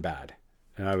 even bad.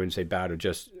 And I wouldn't say bad,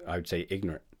 I would say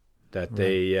ignorant. That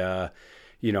they,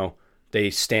 they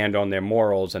stand on their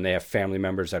morals and they have family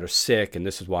members that are sick and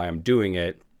this is why I'm doing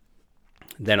it.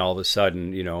 Then all of a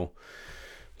sudden,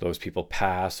 those people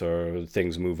pass or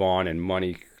things move on and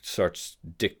money starts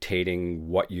dictating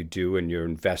what you do, and your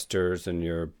investors and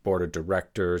your board of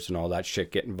directors and all that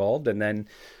shit get involved, and then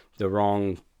the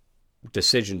wrong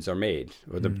decisions are made,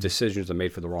 or the decisions are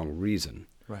made for the wrong reason.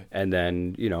 Right. And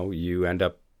then, you end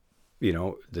up,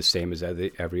 the same as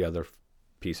every other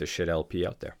piece of shit LP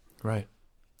out there. Right.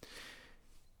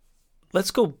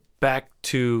 Let's go back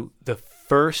to the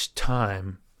first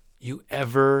time you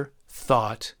ever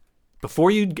thought,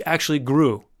 before you actually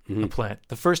grew the plant,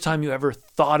 the first time you ever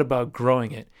thought about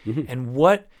growing it, and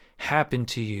what happened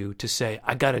to you to say,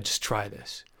 I got to just try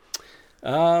this?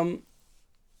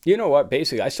 You know what?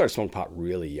 Basically, I started smoking pot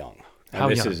really young. And How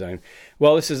this young?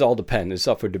 This is all dependent. It's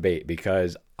up for debate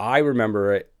because I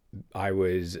remember it. I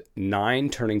was 9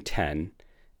 turning 10.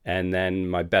 And then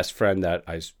my best friend that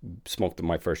I smoked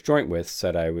my first joint with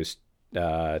said I was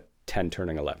 10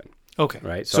 turning 11. Okay.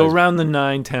 Right. So around the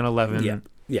 9, 10, 11.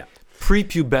 Yeah.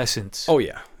 Prepubescence. Oh,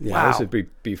 yeah. Wow. This was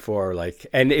before,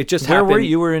 and it just Where happened. were you?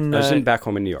 You were in... I was back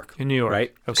home in New York. In New York.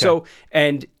 Right. Okay. So,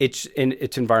 and it's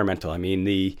environmental. I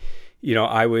mean,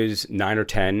 I was 9 or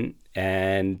 10,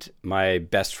 and my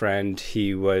best friend,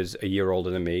 he was a year older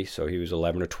than me, so he was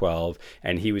 11 or 12,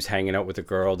 and he was hanging out with a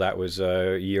girl that was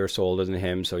a year or so older than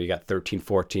him, so you got 13,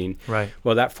 14. Right.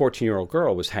 Well, that 14-year-old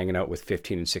girl was hanging out with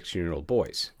 15 and 16-year-old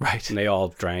boys. Right. And they all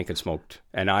drank and smoked,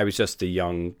 and I was just the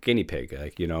young guinea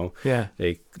pig, Yeah.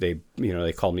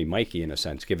 They called me Mikey in a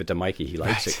sense. Give it to Mikey, he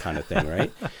likes it kind of thing,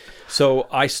 right? So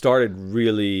I started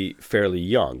really fairly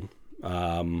young.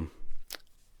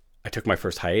 I took my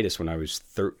first hiatus when I was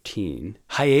 13.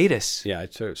 Hiatus? Yeah,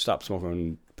 I stopped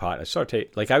smoking pot. I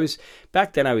started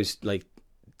back then I was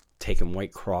taking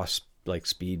White Cross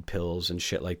speed pills and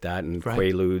shit like that, and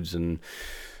Quaaludes and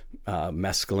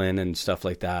mescaline and stuff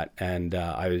like that. And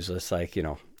I was just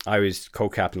I was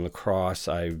co-captain lacrosse.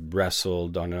 I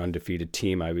wrestled on an undefeated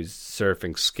team. I was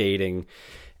surfing, skating,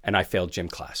 and I failed gym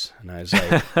class. And I was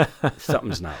like,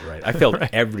 something's not right. I failed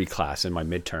every class in my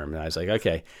midterm. And I was like,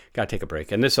 okay, got to take a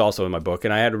break. And this is also in my book.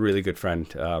 And I had a really good friend,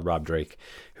 Rob Drake,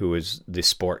 who was the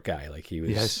sport guy. He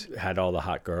was had all the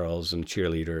hot girls and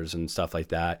cheerleaders and stuff like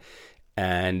that.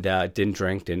 And didn't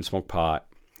drink, didn't smoke pot,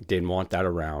 didn't want that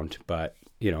around. But,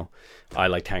 I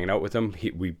liked hanging out with him.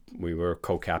 We were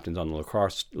co-captains on the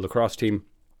lacrosse team.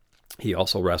 He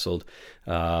also wrestled.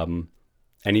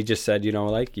 And he just said, you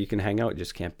can hang out,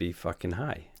 just can't be fucking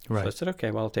high. So I said,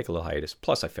 okay, well, I'll take a little hiatus.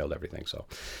 Plus, I failed everything.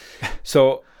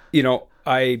 So you know,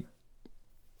 I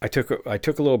took a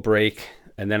little break,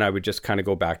 and then I would just kind of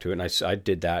go back to it. And I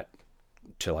did that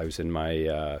till I was in my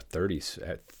 30s,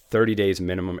 at 30 days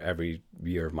minimum every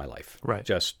year of my life. Right.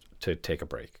 Just to take a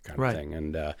break kind of thing.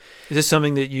 And is this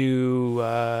something that you,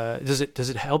 does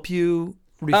it help you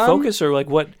refocus or like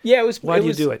what? Yeah, why do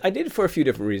you do it? I did it for a few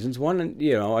different reasons. One,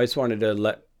 you know, I just wanted to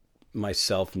let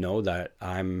myself know that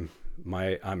I'm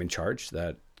in charge,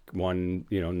 that one,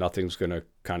 you know, nothing's going to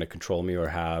kind of control me or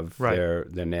have their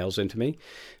nails into me.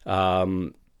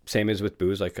 Same as with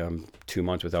booze, like I'm 2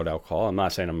 months without alcohol. I'm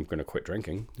not saying I'm going to quit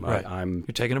drinking. But you're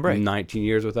taking a break. 19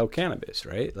 years without cannabis,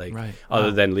 right? Like other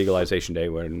than legalization day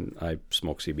when I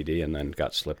smoked CBD and then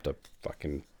got slipped a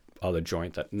fucking other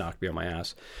joint that knocked me on my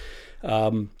ass. I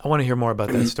want to hear more about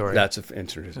that story. That's an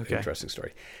interesting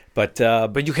story. But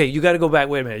you got to go back.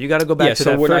 Wait a minute. You got to go back to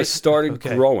that. So when I first... started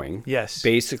growing, yes,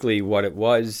 basically what it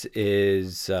was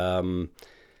is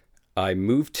I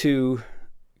moved to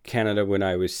Canada when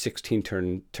I was 16,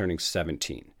 turning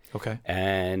 17. Okay.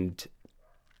 And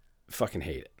fucking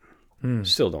hate it.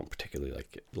 Still don't particularly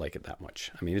like it that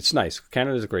much. I mean, it's nice.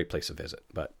 Canada's a great place to visit,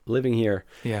 but living here,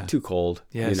 too cold.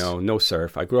 Yes. You know, no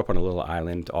surf. I grew up on a little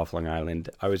island, off Long Island.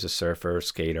 I was a surfer,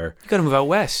 skater. You got to move out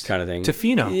west, kind of thing. To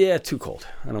Fino. Yeah, too cold.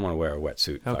 I don't want to wear a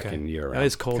wetsuit fucking year round.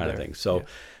 It's cold kind there. of thing. So,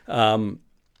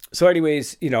 so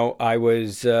anyways, you know, I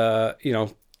was, you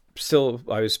know,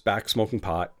 I was back smoking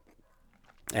pot,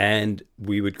 and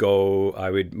I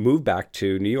would move back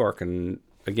to New York, and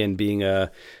again, being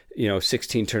a, you know,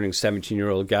 16 turning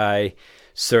 17-year-old guy,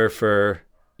 surfer,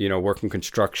 you know, working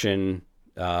construction,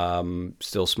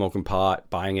 still smoking pot,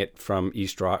 buying it from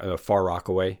Far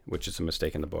Rockaway, which is a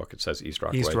mistake in the book. It says East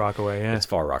Rockaway. East Rockaway, yeah. It's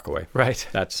Far Rockaway. Right.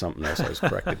 That's something else I was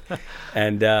corrected.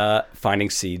 And finding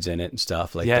seeds in it and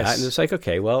stuff like that. And it's like,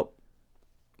 okay, well,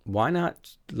 why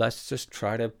not? Let's just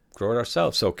try to grow it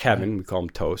ourselves. So Kevin, we call him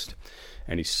Toast,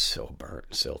 and he's so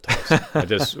burnt, still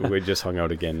Toast. We just hung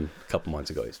out again a couple months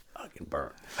ago. He's fucking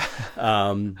burnt,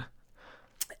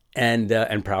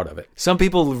 and proud of it. Some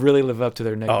people really live up to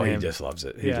their nickname. Oh, he just loves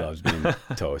it. He loves being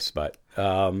Toast. But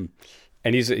and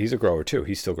he's a grower too.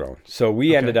 He's still growing. So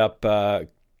we ended up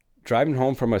driving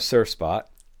home from a surf spot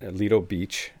at Lido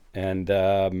Beach, and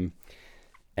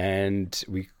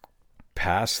we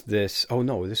passed this. Oh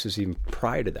no, this was even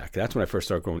prior to that. That's when I first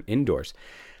started growing indoors.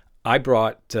 I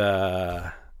brought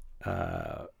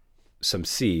some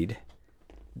seed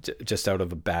just out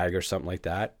of a bag or something like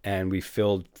that, and we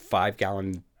filled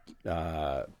 5-gallon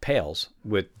pails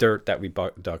with dirt that we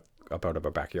dug up out of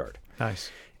our backyard.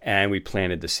 Nice. And we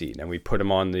planted the seed, and we put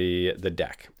them on the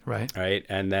deck. Right.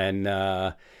 And then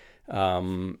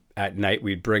at night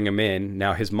we'd bring them in.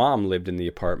 Now his mom lived in the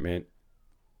apartment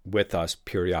with us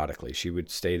periodically. She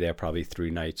would stay there probably 3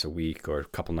 nights a week or a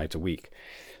couple nights a week.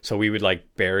 So we would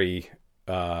like bury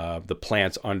the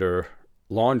plants under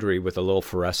laundry with a little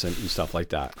fluorescent and stuff like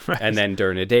that. Right. And then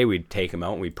during the day we'd take them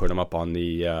out and we'd put them up on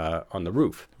the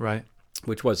roof. Right.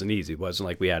 Which wasn't easy. It wasn't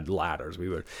like we had ladders. We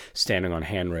were standing on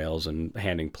handrails and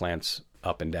handing plants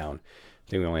up and down. I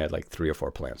think we only had like 3 or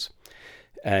 4 plants.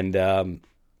 And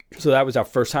so that was our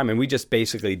first time. And we just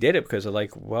basically did it because of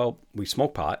like, well, we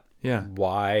smoke pot. Yeah.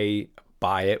 Why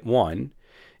buy it, 1?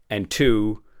 And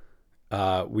 2,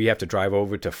 we have to drive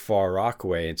over to Far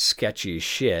Rockaway. It's sketchy as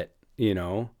shit, you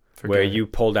know, where you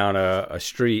pull down a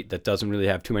street that doesn't really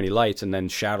have too many lights, and then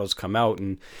shadows come out,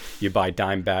 and you buy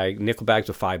nickel bags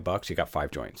with $5. You got 5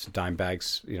 joints. Dime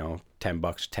bags, you know,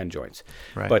 $10, 10 joints.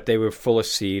 Right. But they were full of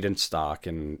seed and stock,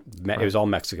 and it was all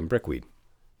Mexican brickweed,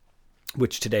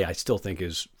 which today I still think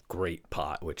is great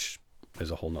pot, which is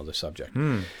a whole nother subject.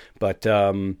 But,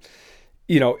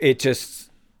 you know,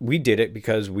 we did it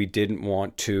because we didn't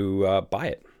want to buy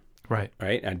it. Right.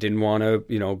 Right. I didn't want to,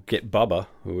 you know, get Bubba,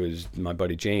 who is my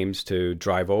buddy James, to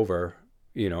drive over,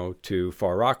 you know, to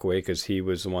Far Rockaway because he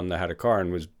was the one that had a car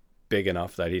and was big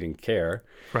enough that he didn't care.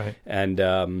 Right. And,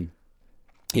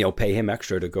 you know, pay him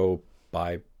extra to go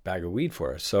buy a bag of weed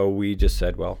for us. So we just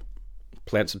said, well,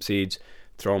 plant some seeds,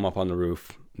 throw them up on the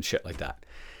roof and shit like that.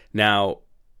 Now,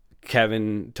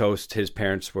 Kevin Toast, his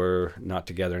parents were not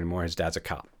together anymore. His dad's a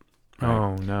cop. Right?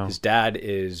 Oh, no. His dad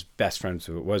was best friends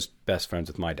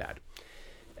with my dad.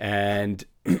 And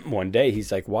one day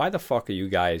he's like, why the fuck are you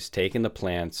guys taking the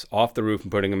plants off the roof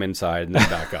and putting them inside and then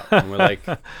back up? And we're like,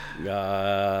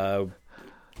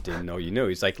 didn't know you knew.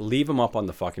 He's like, leave them up on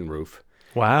the fucking roof.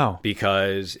 Wow.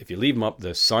 Because if you leave them up,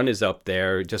 the sun is up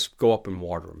there. Just go up and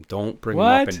water them. Don't bring them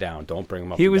up and down. Don't bring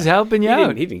them up. He was helping you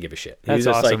out. He didn't give a shit. That's He's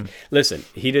just awesome. like, listen,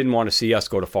 he didn't want to see us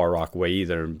go to Far Rockaway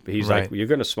either. He's like, you're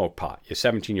going to smoke pot. You're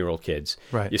 17-year-old kids.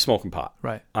 Right. You're smoking pot.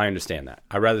 Right. I understand that.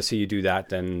 I'd rather see you do that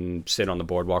than sit on the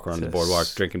boardwalk or on the boardwalk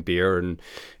drinking beer and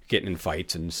getting in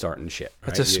fights and starting shit. Right?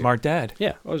 That's a smart dad.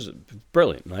 Yeah, it was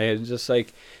brilliant. It was just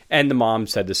like, and the mom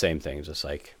said the same thing. Just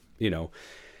like,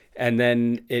 and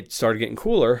then it started getting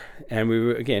cooler, and we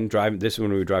were again driving. This is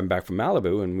when we were driving back from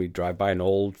Malibu, and we drive by an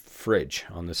old fridge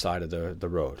on the side of the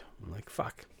road. I'm like,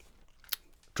 fuck.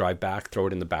 Drive back, throw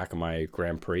it in the back of my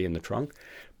Grand Prix in the trunk,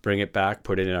 bring it back,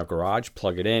 put it in our garage,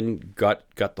 plug it in, got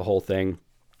the whole thing,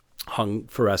 hung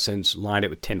fluorescents, lined it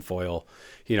with tinfoil.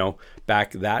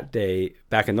 Back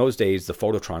in those days, the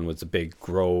Phototron was the big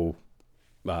grow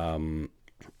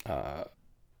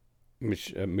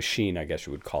machine, I guess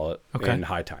you would call it, in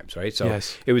High Times, right? So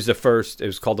it was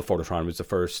called the Phototron. It was the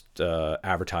first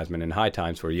advertisement in High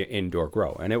Times for your indoor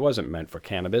grow. And it wasn't meant for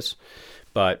cannabis,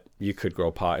 but you could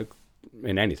grow pot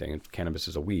in anything. Cannabis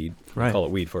is a weed. Right. We call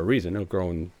it weed for a reason. It'll grow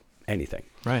in anything.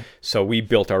 Right. So we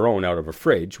built our own out of a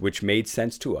fridge, which made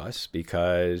sense to us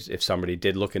because if somebody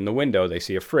did look in the window, they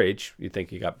see a fridge, you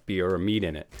think you got beer or meat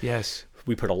in it. Yes.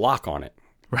 We put a lock on it.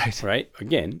 Right. Right?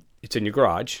 Again, it's in your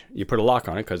garage. You put a lock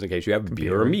on it because in case you have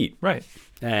beer or meat. Right.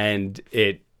 And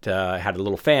it had a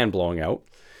little fan blowing out.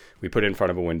 We put it in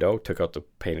front of a window, took out the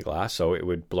pane of glass so it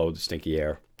would blow the stinky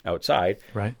air outside.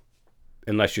 Right.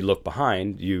 Unless you look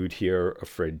behind, you'd hear a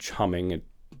fridge humming. It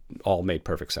all made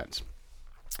perfect sense.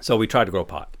 So we tried to grow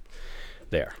pot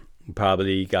there.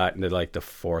 Probably got into like the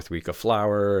 4th week of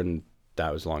flower, and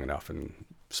that was long enough, and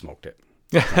smoked it.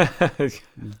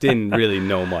 Didn't really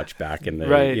know much back in the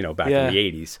in the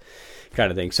 80s kind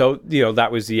of thing. So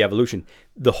that was the evolution.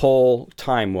 The whole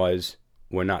time was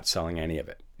we're not selling any of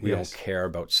it. We don't care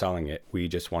about selling it. We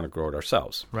just want to grow it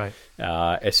ourselves. Right.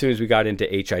 As soon as we got into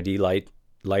HID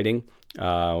lighting,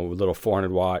 a little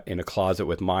 400 watt in a closet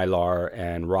with Mylar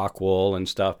and rock wool and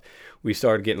stuff, we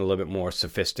started getting a little bit more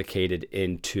sophisticated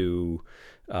into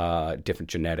different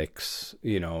genetics.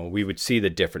 We would see the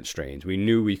different strains. We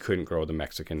knew we couldn't grow the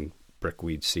Mexican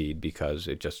brickweed seed because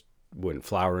it just wouldn't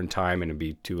flower in time and it'd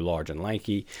be too large and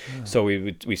lanky. Yeah. So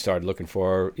we started looking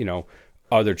for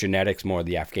other genetics, more of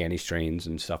the Afghani strains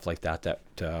and stuff like that. That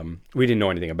we didn't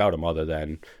know anything about them other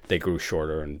than they grew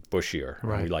shorter and bushier.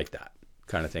 Right. And we liked that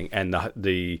kind of thing. And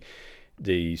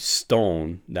the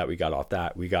stone that we got off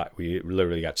that, we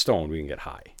literally got stoned. We can get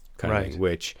high kind of thing.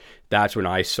 Which that's when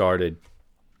I started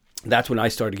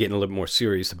getting a little more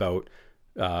serious about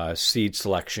seed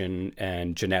selection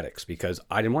and genetics because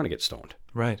I didn't want to get stoned.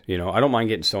 Right. I don't mind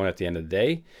getting stoned at the end of the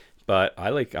day, but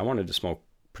I wanted to smoke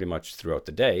pretty much throughout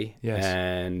the day. Yes.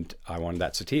 And I wanted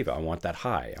that sativa. I want that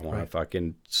high. I want a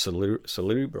fucking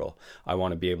cerebral. I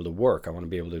want to be able to work. I want to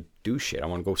be able to do shit. I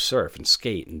want to go surf and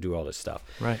skate and do all this stuff.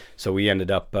 Right. So we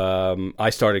ended up, I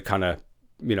started kind of,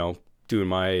 doing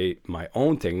my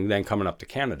own thing, then coming up to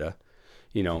Canada,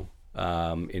 in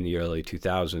the early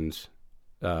 2000s,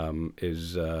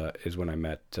 is when I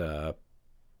met,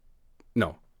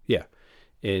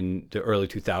 in the early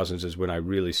 2000s is when I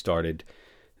really started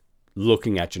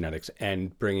looking at genetics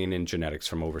and bringing in genetics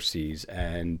from overseas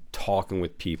and talking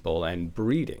with people and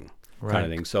breeding kind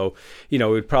of thing. So, it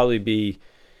would probably be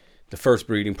the first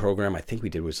breeding program I think we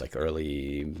did was like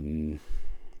early,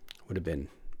 would have been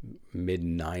mid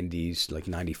 90s, like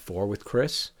 94 with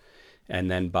Chris. And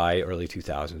then by early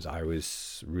 2000s, I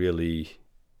was really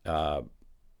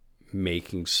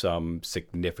making some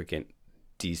significant,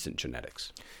 decent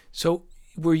genetics. So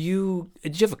did you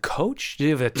have a coach? Did you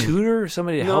have a tutor or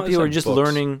somebody to help you, or just books.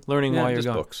 learning while you're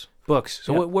going? Books.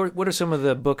 So what are some of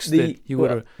the books that you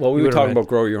would have? Well, we were talking about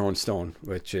Grow Your Own Stone,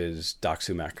 which is Doc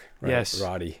Sumac, right? Yes.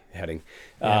 Roddy Heading.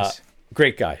 Yes.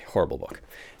 Great guy. Horrible book.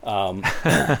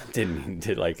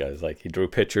 He drew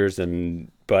pictures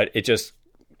but it just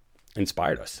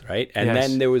inspired us, right? And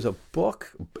then there was a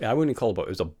book, I wouldn't call it a book, it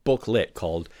was a booklet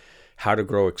called How to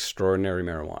Grow Extraordinary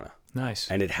Marijuana.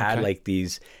 Nice. And it had like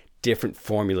these different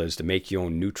formulas to make your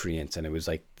own nutrients, and it was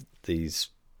like these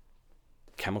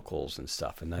chemicals and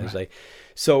stuff. And I was like,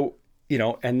 so,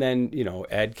 and then,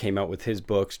 Ed came out with his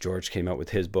books, George came out with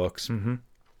his books. Mm-hmm.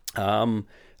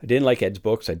 I didn't like Ed's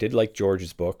books. I did like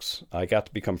George's books. I got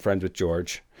to become friends with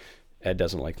George. Ed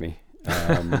doesn't like me.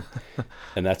 And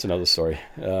that's another story.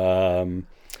 And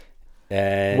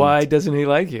why doesn't he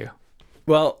like you?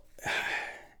 Well,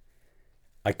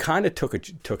 I kind of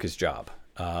took his job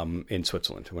in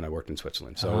Switzerland when I worked in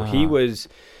Switzerland. So he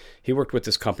worked with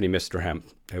this company, Mr. Hemp.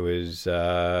 It was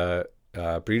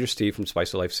Breeder Steve from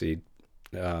Spice of Life Seed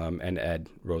and Ed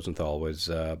Rosenthal was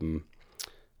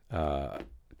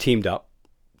teamed up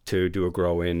to do a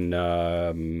grow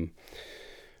in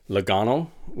Lugano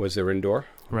was their indoor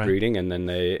breeding, and then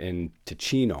they in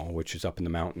Ticino, which is up in the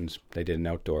mountains, they did an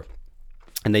outdoor.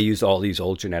 And they used all these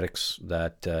old genetics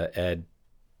that Ed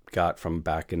got from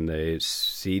back in the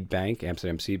seed bank,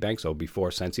 Amsterdam seed bank, so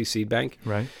before Sensi seed bank.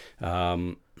 Right.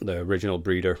 The original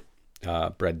breeder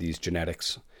bred these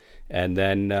genetics. And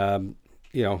then,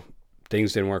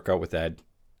 things didn't work out with Ed,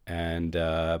 and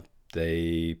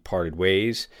they parted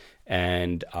ways,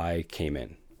 and I came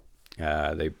in.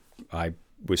 I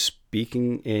was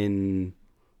speaking in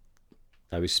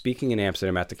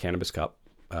Amsterdam at the Cannabis Cup.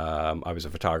 I was a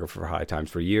photographer for High Times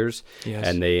for years,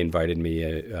 and they invited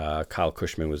me. Kyle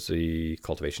Cushman was the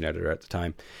cultivation editor at the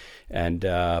time, and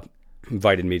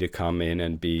invited me to come in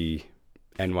and be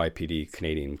NYPD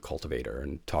Canadian cultivator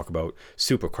and talk about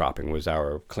super cropping was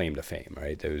our claim to fame,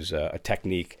 right? There was a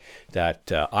technique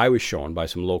that I was shown by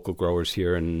some local growers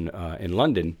here in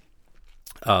London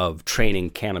of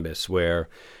training cannabis where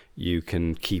you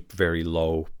can keep very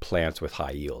low plants with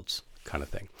high yields kind of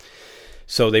thing.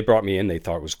 So they brought me in. They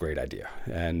thought it was a great idea.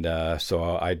 And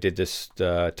so I did this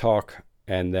talk,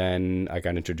 and then I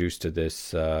got introduced to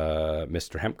this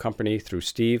Mr. Hemp company through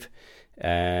Steve.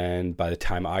 And by the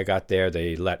time I got there,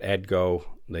 they let Ed go.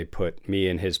 They put me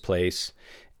in his place,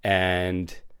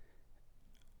 and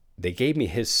they gave me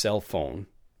his cell phone,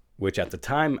 which at the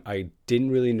time I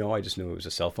didn't really know. I just knew it was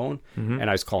a cell phone, and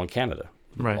I was calling Canada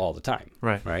all the time.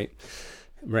 Right.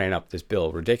 Ran up this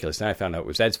bill ridiculous. Then I found out it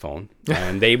was Ed's phone,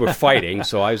 and they were fighting.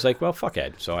 So I was like, well, fuck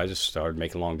Ed. So I just started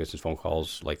making long distance phone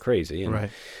calls like crazy. And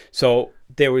so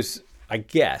there was, I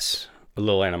guess, a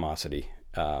little animosity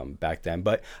back then.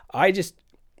 But I just,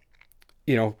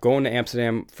 going to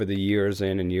Amsterdam for the years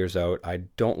in and years out, I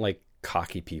don't like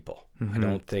cocky people. I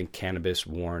don't think cannabis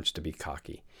warrants to be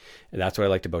cocky. And that's what I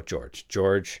liked about George.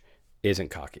 George isn't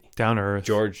cocky. Down to earth.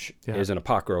 George isn't a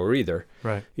pot grower either.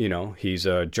 Right. He's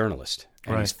a journalist.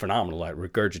 And he's phenomenal at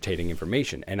regurgitating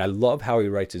information. And I love how he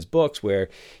writes his books where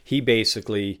he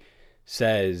basically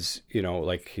says,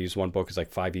 like his one book is like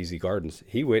 5 Easy Gardens.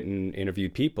 He went and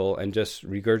interviewed people and just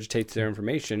regurgitates their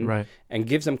information and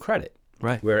gives them credit.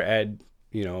 Right. Where Ed,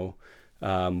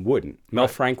 wouldn't. Mel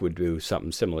Frank would do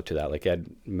something similar to that. Like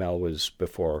Mel was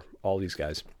before all these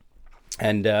guys.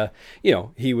 And,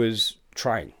 he was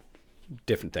trying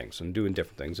different things and doing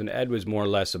different things. And Ed was more or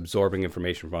less absorbing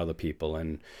information from other people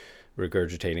and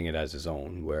regurgitating it as his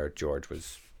own, where George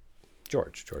was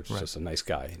just a nice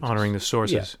guy, honoring the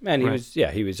sources. And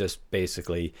he was just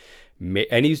basically,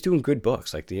 and he's doing good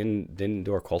books like the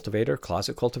Indoor Cultivator,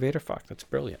 Closet Cultivator. Fuck, that's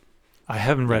brilliant. I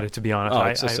haven't read it, to be honest.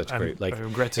 It's just such great. Like, I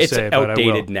regret to say it, it's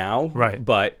outdated but now,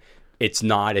 but it's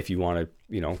not if you want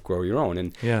to, grow your own.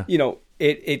 And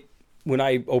it when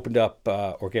I opened up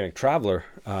Organic Traveler.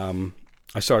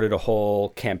 I started a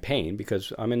whole campaign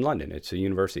because I'm in London. It's a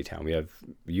university town. We have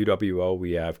UWO,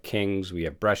 we have King's, we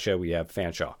have Brescia, we have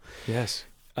Fanshawe. Yes.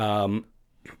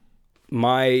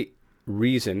 My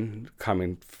reason,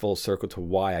 coming full circle to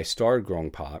why I started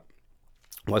growing pot,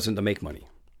 wasn't to make money,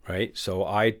 right? So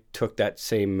I took that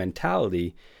same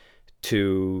mentality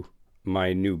to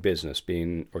my new business,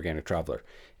 being Organic Traveler.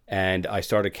 And I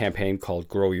started a campaign called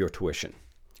Grow Your Tuition.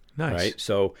 Nice. Right?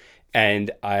 So...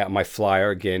 And my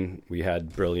flyer, again, we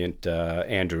had brilliant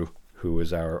Andrew, who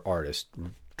was our artist,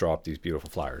 draw up these beautiful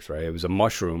flyers, right? It was a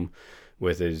mushroom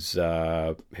with his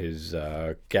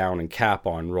gown and cap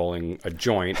on, rolling a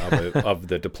joint of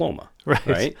the diploma,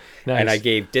 right? Nice. And I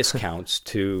gave discounts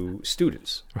to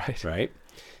students, right?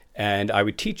 And I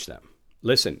would teach them,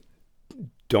 listen,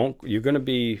 you're going to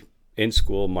be in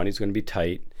school, money's going to be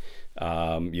tight,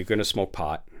 you're going to smoke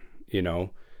pot,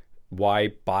 why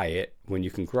buy it when you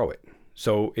can grow it?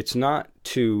 So it's not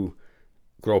to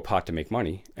grow pot to make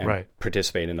money and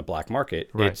participate in the black market.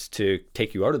 It's to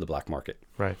take you out of the black market,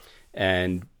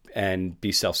 and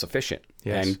be self-sufficient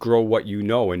and grow what you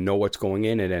know and know what's going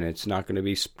in it, and it's not going to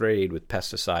be sprayed with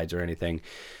pesticides or anything.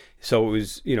 So it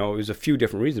was a few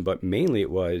different reasons, but mainly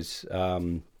it was.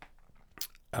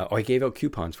 I gave out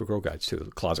coupons for grow guides too.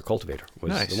 The Closet Cultivator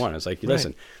was the one. I was like,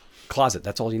 listen, closet,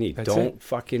 that's all you need. Don't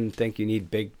fucking think you need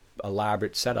big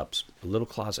elaborate setups. A little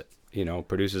closet,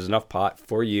 produces enough pot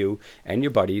for you and your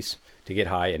buddies to get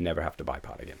high and never have to buy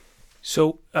pot again.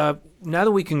 So now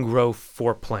that we can grow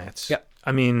 4 plants,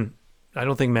 I mean, I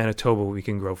don't think Manitoba we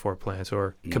can grow 4 plants,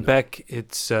 or Quebec,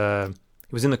 it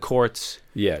was in the courts.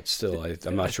 Yeah, it's still,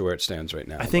 I'm not sure where it stands right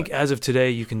now. I think as of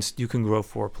today, you can grow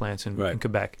 4 plants in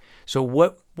Quebec.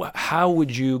 So how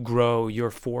would you grow your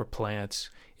 4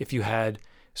 plants if you had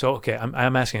So, okay,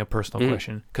 I'm asking a personal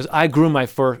question because I grew my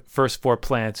first 4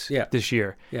 plants this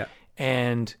year. Yeah.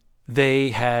 And they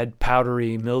had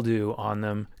powdery mildew on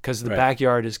them because the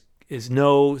backyard there's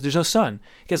no sun.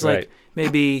 It gets like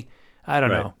maybe, I don't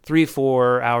know,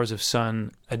 3-4 hours of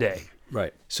sun a day.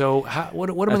 Right. So what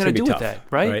am I going to do with that?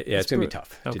 Right? Yeah, it's going to be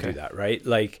tough to do that, right?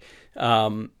 Like,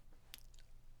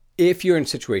 if you're in a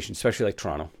situation, especially like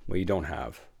Toronto, where you don't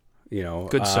have,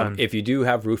 good sun. If you do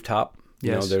have rooftop,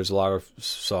 yes. There's a lot of,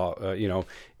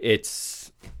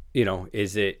 it's,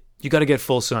 is it? You got to get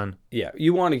full sun. Yeah.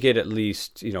 You want to get at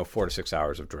least, 4 to 6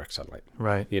 hours of direct sunlight.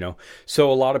 Right.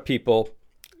 So a lot of people,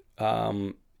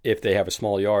 if they have a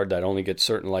small yard that only gets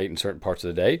certain light in certain parts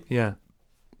of the day,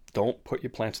 don't put your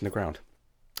plants in the ground.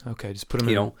 Okay. Just put them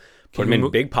in. Put them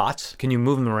in big pots. Can you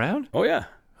move them around? Oh yeah.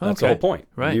 That's the whole point.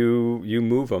 Right. You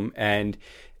move them, and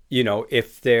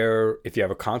if you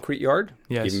have a concrete yard,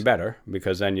 even better,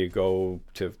 because then you go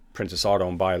to Princess Auto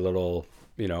and buy a little,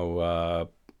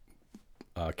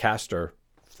 caster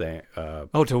thing. To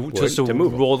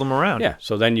roll them around. Yeah.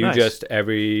 So then you just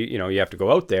you have to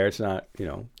go out there. It's not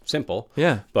simple.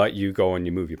 Yeah. But you go and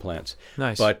you move your plants.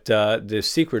 Nice. But the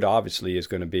secret obviously is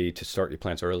going to be to start your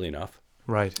plants early enough.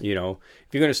 Right. If you're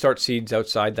going to start seeds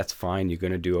outside, that's fine. You're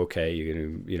going to do okay. You're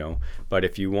going to, but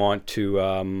if you want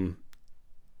to,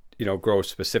 grow a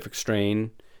specific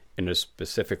strain in a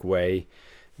specific way,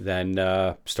 then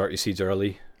start your seeds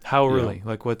early. How early?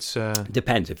 Like what's...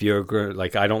 Depends. If you're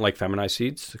like, I don't like feminized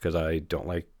seeds because I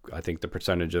think the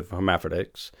percentage of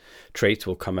hermaphrodites traits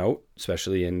will come out,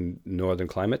 especially in northern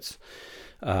climates.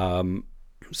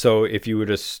 So if you were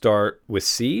to start with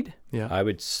seed, I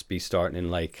would be starting in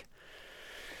like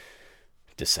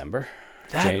December.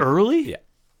 That early? Yeah.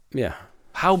 Yeah.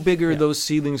 How big are those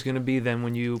seedlings going to be then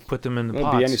when you put them in the pots?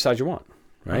 It'll be any size you want,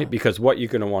 right? Because what you're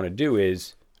going to want to do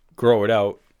is grow it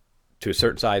out to a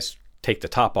certain size, take the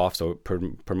top off so it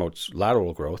promotes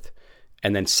lateral growth,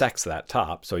 and then sex that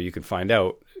top so you can find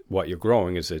out what you're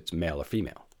growing is it's male or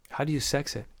female. How do you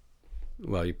sex it?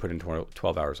 Well, you put in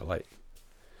 12 hours of light.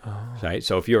 Oh. Right?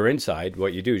 So if you're inside,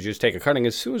 what you do is you just take a cutting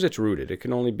as soon as it's rooted. It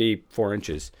can only be 4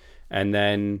 inches. And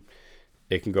then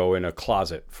it can go in a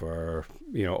closet for,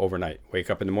 overnight. Wake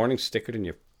up in the morning, stick it in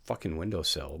your fucking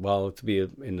windowsill. Well, to be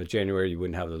in the January, you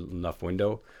wouldn't have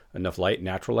enough light,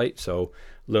 natural light. So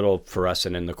little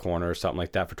fluorescent in the corner or something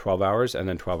like that for 12 hours and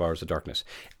then 12 hours of darkness.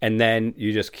 And then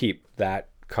you just keep that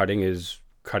cutting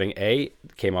A,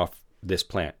 came off this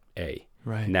plant A.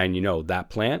 Right. And then that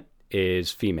plant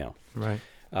is female. Right.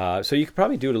 So you could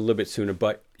probably do it a little bit sooner,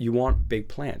 but you want big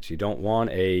plants. You don't want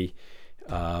a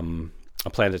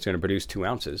plant that's going to produce 2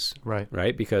 ounces,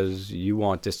 right? Because you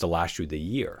want this to last you the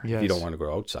year. Yes. You don't want to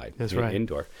grow outside. That's right.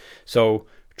 Indoor. So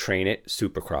train it,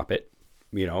 super crop it,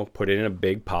 put it in a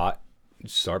big pot,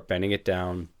 start bending it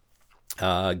down,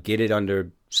 get it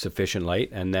under sufficient light,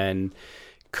 and then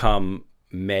come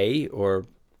May or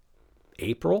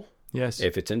April. Yes.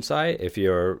 If it's inside, if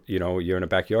you're in a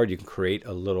backyard, you can create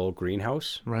a little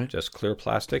greenhouse, right? Just clear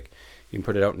plastic. You can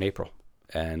put it out in April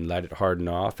and let it harden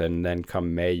off, and then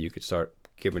come May you could start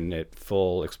giving it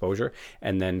full exposure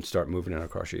and then start moving it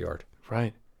across your yard.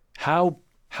 Right. How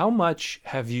much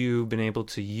have you been able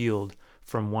to yield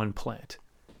from one plant?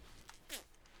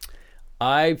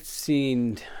 I've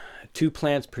seen 2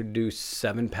 plants produce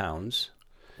 7 pounds.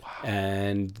 Wow.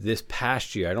 And this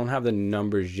past year, I don't have the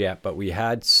numbers yet, but we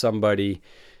had somebody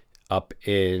up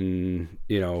in,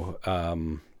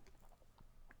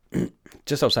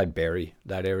 just outside Barrie,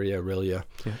 that area, Aurelia.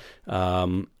 Yeah.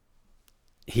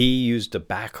 He used a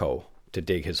backhoe to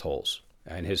dig his holes.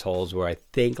 And his holes were, I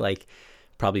think, like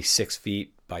probably 6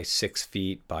 feet by 6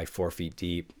 feet by 4 feet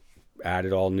deep.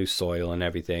 Added all new soil and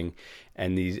everything.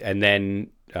 And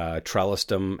then trellised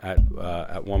them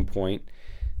at one point.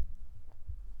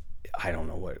 We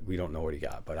don't know what he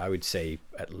got, but I would say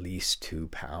at least 2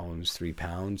 pounds, 3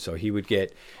 pounds. So he would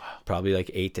get probably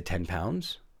like 8 to 10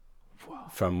 pounds.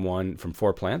 From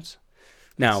 4 plants.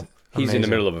 Now, he's amazing. In the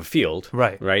middle of a field.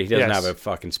 Right. He doesn't have a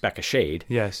fucking speck of shade.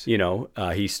 Yes.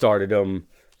 He started them,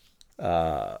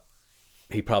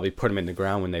 he probably put them in the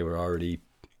ground when they were already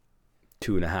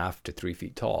 2.5 to 3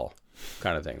 feet tall,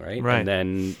 kind of thing, right? Right. And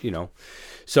then,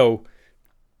 so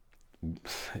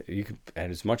you can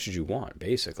add as much as you want,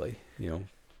 basically,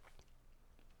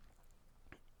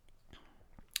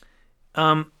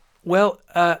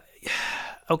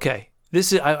 Okay.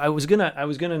 This is. I was gonna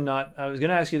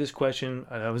ask you this question.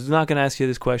 I was not gonna ask you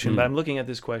this question, but I'm looking at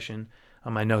this question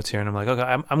on my notes here, and I'm like, okay,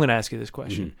 I'm gonna ask you this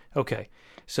question. Mm-hmm. Okay,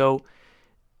 so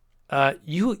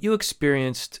you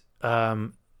experienced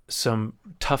some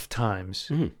tough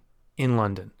times in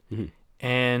London,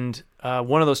 and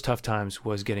one of those tough times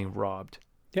was getting robbed.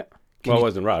 Yeah. Well, it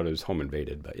wasn't robbed. It was home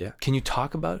invaded, but yeah. Can you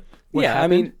talk about what Yeah,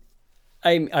 happened?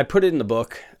 I mean, I put it in the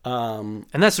book. And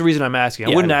that's the reason I'm asking.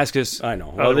 I wouldn't ask this. I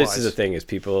know. Well, this is the thing: is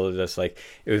people are just like,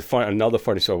 it was fun. Another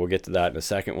funny story. We'll get to that in a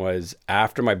second. Was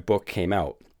after my book came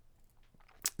out,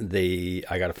 I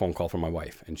got a phone call from my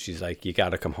wife, and she's like, "You got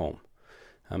to come home."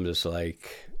 I'm just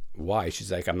like, "Why?"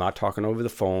 She's like, "I'm not talking over the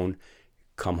phone.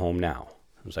 Come home now."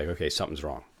 I was like, "Okay, something's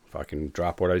wrong." Fucking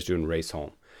drop what I was doing, race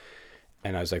home.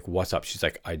 And I was like, "What's up?" She's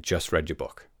like, "I just read your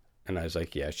book." And I was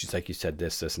like, "Yeah." She's like, "You said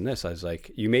this, this, and this." I was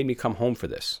like, "You made me come home for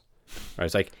this." I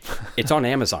was like, "It's on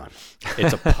Amazon.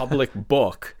 It's a public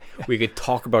book. We could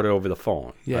talk about it over the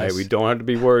phone. Yes. Right? We don't have to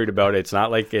be worried about it. It's not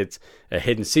like it's a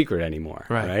hidden secret anymore."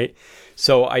 Right?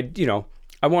 So I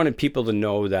wanted people to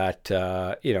know that,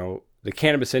 the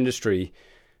cannabis industry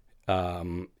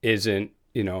isn't,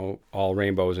 all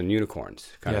rainbows and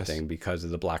unicorns kind of thing because of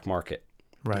the black market.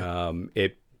 Right.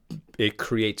 It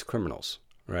creates criminals.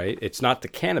 Right. It's not the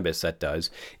cannabis that does.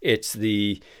 It's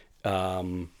the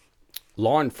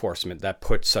law enforcement that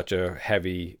puts such a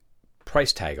heavy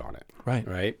price tag on it. Right.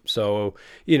 Right. So,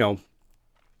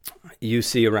 you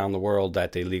see around the world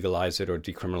that they legalize it or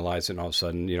decriminalize it, and all of a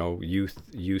sudden, youth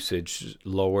usage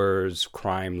lowers,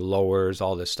 crime lowers,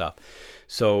 all this stuff.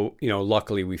 So,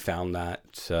 luckily we found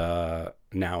that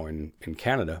now in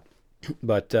Canada.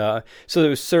 But so there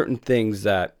was certain things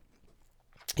that,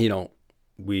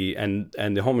 we and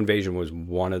the home invasion was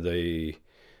one of the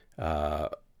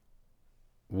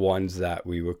ones that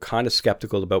we were kind of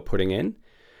skeptical about putting in.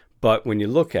 But when you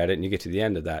look at it and you get to the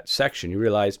end of that section, you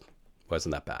realize it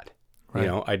wasn't that bad. Right.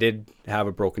 I did have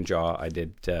a broken jaw. I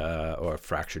did, or a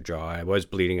fractured jaw. I was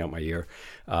bleeding out my ear.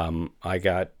 I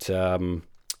got,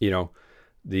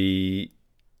 the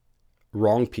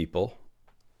wrong people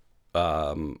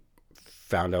found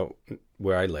out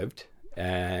where I lived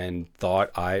and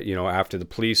thought after the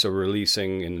police are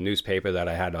releasing in the newspaper that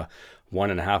I had a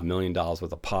 $1.5 million worth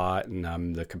of pot and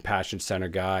I'm the compassion center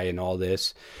guy and all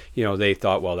this, they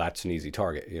thought, well, that's an easy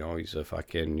target. He's a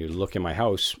fucking, you look in my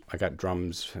house, I got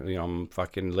drums, I'm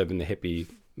fucking living the hippie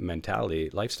mentality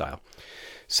lifestyle.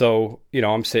 So,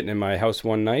 I'm sitting in my house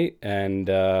one night and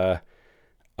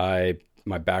my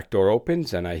back door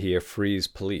opens and I hear freeze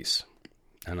police.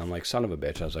 And I'm like, son of a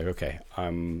bitch. I was like, okay,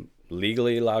 I'm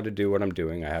legally allowed to do what I'm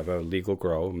doing. I have a legal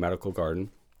grow, medical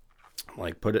garden.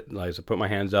 I put my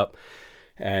hands up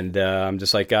and I'm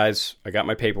just like, guys, I got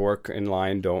my paperwork in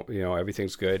line. Don't,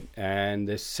 everything's good. And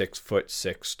this 6'6",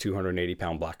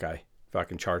 280-pound black guy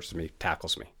fucking charges me,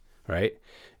 tackles me. Right.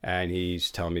 And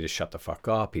he's telling me to shut the fuck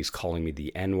up. He's calling me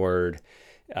the N-word.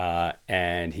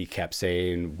 And he kept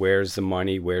saying, where's the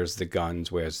money? Where's the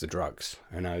guns? Where's the drugs?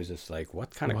 And I was just like,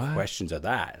 what kind of questions are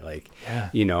that? Like,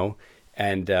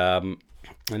 and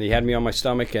he had me on my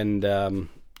stomach and then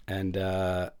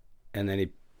he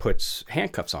puts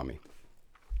handcuffs on me.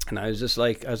 And I was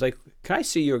like, can I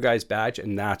see your guy's badge?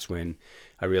 And that's when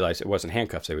I realized it wasn't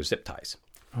handcuffs, it was zip ties.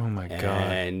 Oh my God.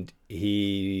 And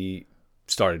he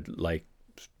started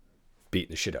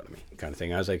beating the shit out of me kind of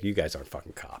thing. I was like, you guys aren't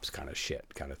fucking cops kind of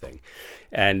shit kind of thing.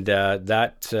 And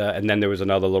and then there was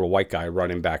another little white guy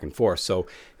running back and forth. So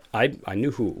I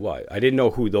knew who it was. I didn't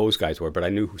know who those guys were, but I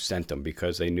knew who sent them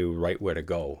because they knew right where to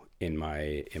go in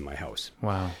my house.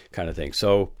 Wow. Kind of thing.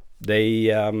 So they,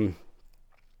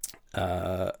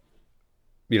 the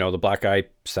black guy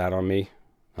sat on me.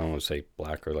 I don't want to say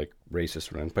black or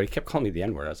racist or anything, but he kept calling me the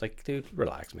N-word. I was like, dude,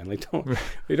 relax, man.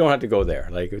 You don't have to go there.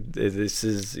 This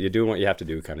is, you're doing what you have to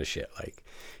do kind of shit.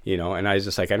 And I was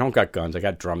just like, I don't got guns. I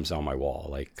got drums on my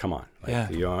wall. Come on.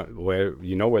 Where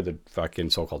the fucking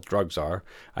so-called drugs are.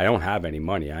 I don't have any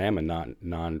money. I am a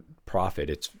non-profit.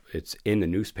 It's in the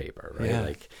newspaper,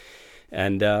 right?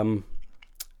 Yeah.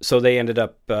 So they ended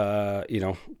up,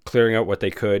 clearing out what they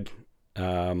could.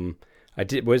 I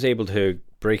was able to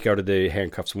break out of the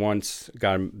handcuffs once.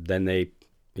 Got him. Then they,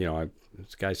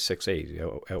 this guy's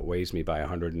 6'8", outweighs me by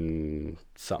 100 and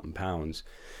something pounds.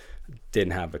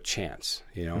 Didn't have a chance,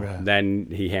 Right. Then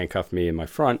he handcuffed me in my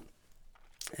front,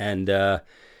 and the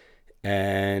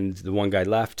one guy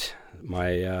left.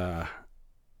 My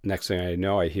next thing I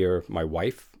know, I hear my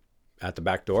wife at the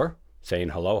back door saying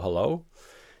hello.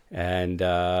 And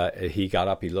he got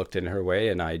up, he looked in her way,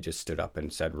 and I just stood up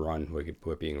and said, run,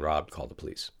 we're being robbed, call the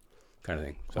police, kind of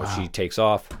thing. So She takes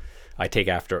off. I take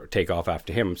off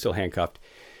after him. I'm still handcuffed.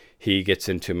 He gets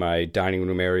into my dining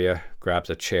room area, grabs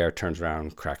a chair, turns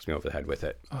around, cracks me over the head with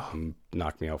it,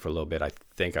 knocked me out for a little bit. I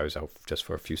think I was out just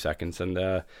for a few seconds. And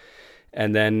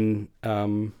then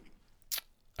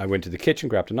I went to the kitchen,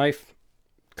 grabbed a knife,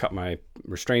 cut my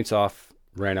restraints off,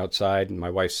 ran outside, and my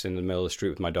wife's in the middle of the street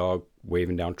with my dog,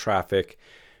 waving down traffic.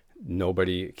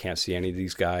 Nobody can't see any of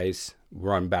these guys.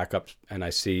 Run back up, and I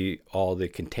see all the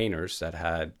containers that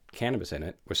had cannabis in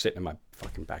it were sitting in my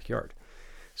fucking backyard.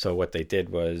 So what they did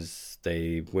was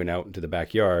they went out into the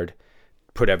backyard,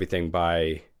 put everything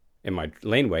in my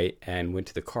laneway, and went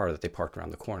to the car that they parked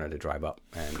around the corner to drive up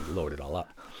and load it all up.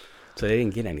 So they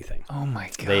didn't get anything. Oh my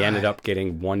God. They ended up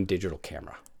getting one digital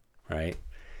camera, right?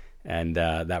 And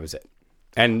that was it.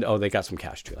 And they got some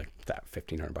cash too, like that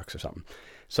 $1,500 or something.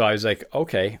 So I was like,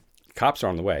 okay, cops are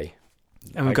on the way.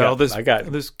 And we got all this. I got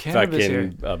this cannabis fucking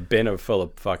here. a bin full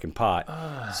of fucking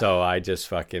pot. So I just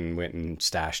fucking went and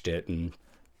stashed it, and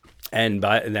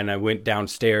then I went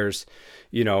downstairs,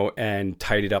 and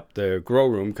tidied up the grow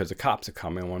room because the cops had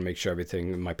come. I want to make sure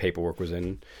everything, my paperwork was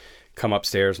in. Come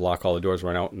upstairs, lock all the doors,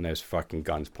 run out, and there's fucking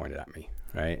guns pointed at me,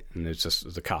 right? And there's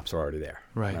just the cops are already there,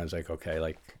 right? And I was like, okay,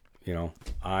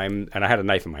 and I had a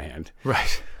knife in my hand,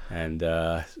 right? And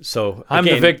so I'm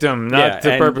the victim, not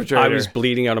the perpetrator. I was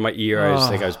bleeding out of my ear. I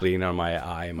was I was bleeding out of my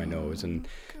eye and my nose, and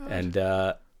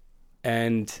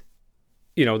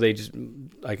they just,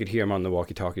 I could hear him on the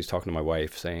walkie-talkies talking to my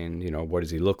wife, saying, what does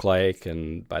he look like?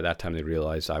 And by that time, they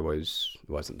realized I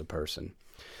wasn't the person.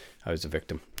 I was the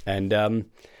victim,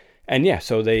 and yeah,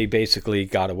 so they basically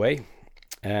got away,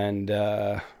 and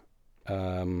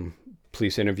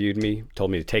police interviewed me,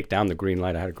 told me to take down the green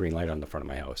light. I had a green light on the front of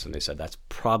my house, and they said that's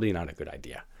probably not a good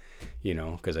idea,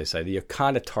 because I said you're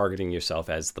kind of targeting yourself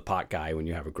as the pot guy when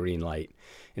you have a green light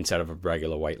instead of a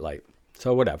regular white light.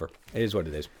 So whatever, it is what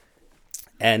it is.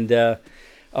 And a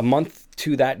month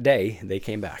to that day, they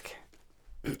came back.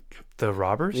 The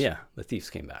robbers? Yeah, the thieves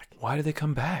came back. Why did they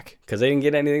come back? Because they didn't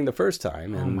get anything the first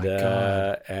time. Oh my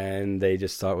God. And they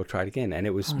just thought, we'll try it again. And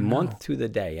it was month to the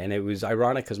day. And it was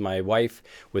ironic because my wife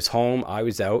was home. I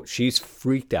was out. She's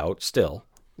freaked out still.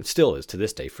 It still is to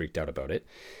this day, freaked out about it.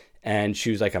 And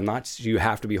she was like, you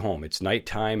have to be home. It's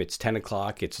nighttime. It's 10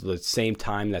 o'clock. It's the same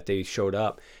time that they showed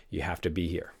up. You have to be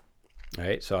here.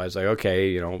 Right? So I was like,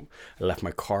 okay, I left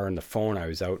my car and the phone. I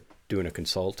was out doing a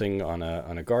consulting on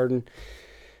a garden.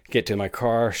 Get to my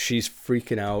car, she's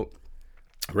freaking out,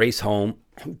 race home,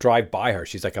 drive by her.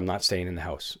 She's like, I'm not staying in the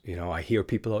house. I hear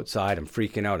people outside. I'm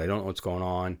freaking out. I don't know what's going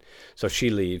on. So she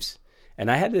leaves. And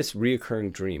I had this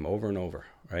reoccurring dream over and over,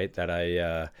 right? That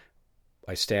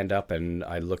I stand up and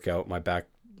I look out my back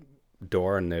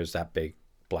door and there's that big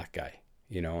black guy,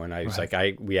 and I was like,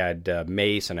 we had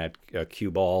mace and I had a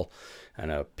cue ball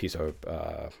and a piece of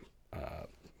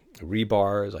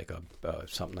rebar is like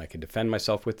something I could defend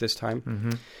myself with this time.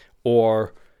 Mm-hmm.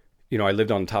 Or, I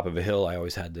lived on top of a hill. I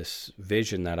always had this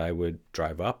vision that I would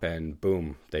drive up and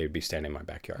boom, they'd be standing in my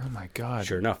backyard. Oh my God.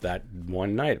 Sure enough, that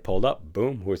one night it pulled up,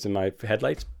 boom, who was in my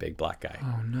headlights? Big black guy.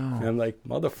 Oh no. And I'm like,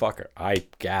 motherfucker. I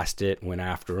gassed it, went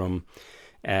after him.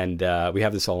 And we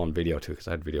have this all on video too, because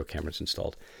I had video cameras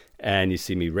installed. And you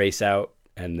see me race out,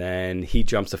 and then he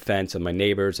jumps the fence of my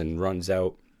neighbors and runs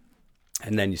out.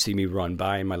 And then you see me run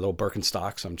by in my little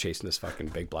Birkenstocks. I'm chasing this fucking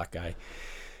big black guy.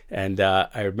 And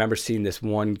I remember seeing this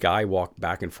one guy walk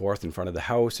back and forth in front of the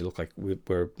house. It looked like we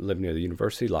were living near the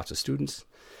university, lots of students.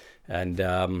 And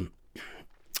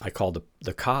I called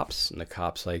the cops, and the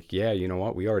cops like, yeah, you know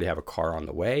what? We already have a car on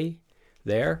the way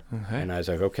there. Okay. And I was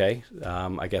like, okay.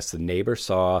 I guess the neighbor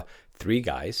saw 3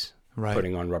 guys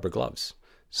putting on rubber gloves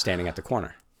standing at the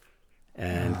corner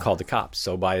and called the cops.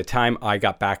 So by the time I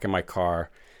got back in my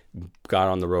car, got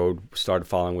on the road, started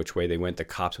following which way they went, the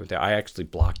cops went there. I actually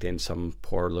blocked in some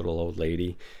poor little old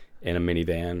lady in a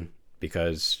minivan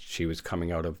because she was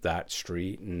coming out of that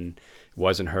street and it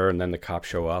wasn't her. And then the cops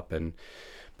show up, and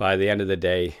by the end of the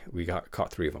day, we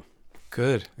caught 3 of them.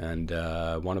 Good. And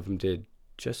one of them did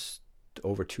just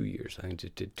over 2 years. I think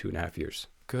it did 2.5 years.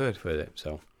 Good. For it.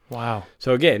 So wow.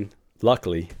 So again,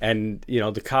 luckily, and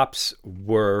the cops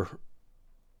were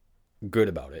good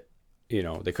about it.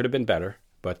 They could have been better.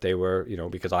 But they were,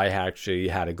 because I actually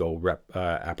had to go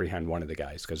apprehend one of the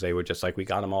guys because they were just like, we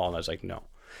got them all. And I was like, no,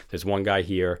 there's one guy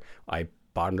here. I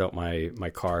bottomed out my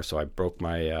car, so I broke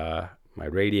my my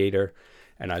radiator.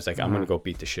 And I was like, I'm going to go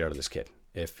beat the shit out of this kid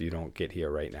if you don't get here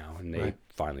right now. And they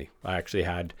finally, I actually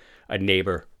had a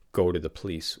neighbor go to the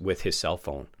police with his cell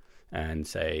phone and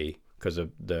say, because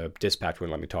the dispatch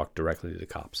wouldn't let me talk directly to the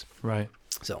cops. Right.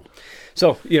 So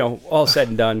all said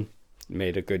and done.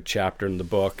 Made a good chapter in the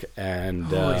book, and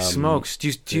holy smokes!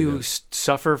 Do you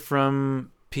suffer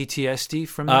from PTSD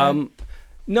from that?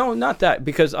 No, not that,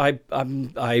 because I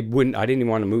didn't even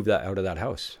want to move that out of that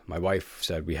house. My wife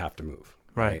said we have to move.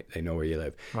 Right? They know where you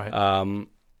live. Right.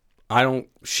 I don't.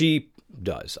 She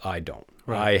does. I don't.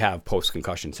 Right. I have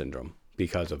post-concussion syndrome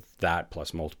because of that,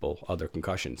 plus multiple other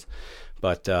concussions.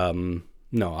 But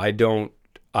no, I don't.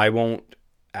 I won't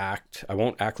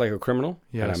won't act like a criminal,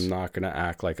 Yes. and I'm not going to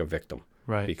act like a victim.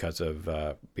 Right. Because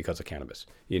of cannabis.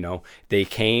 You know, they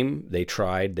came, they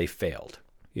tried, they failed.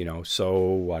 You know, so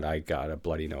what? I got a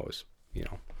bloody nose. You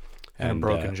know, And a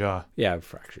broken jaw. Yeah, a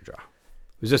fractured jaw.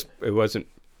 It wasn't.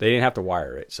 They didn't have to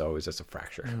wire it, so it was just a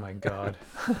fracture. Oh my God.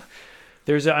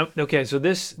 Okay, so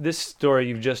this story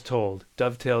you've just told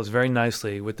dovetails very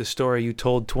nicely with the story you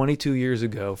told 22 years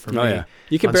ago for me. Oh yeah,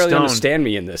 you can on barely Stone. understand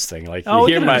me in this thing. Like Oh, you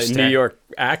we hear can my understand. New York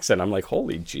accent, I'm like,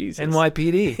 holy Jesus.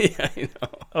 NYPD. Yeah, I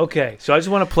know. Okay, so I just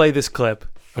want to play this clip.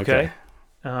 Okay.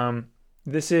 Okay.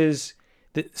 This is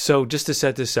so just to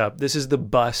set this up. This is the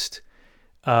bust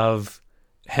of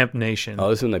Hemp Nation. Oh,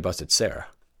 this is when they busted Sarah.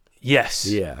 Yes.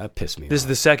 Yeah, that pissed me This off. is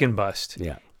the second bust.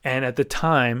 Yeah. And at the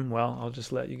time, well, I'll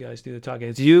just let you guys do the talking.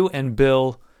 It's you and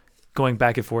Bill going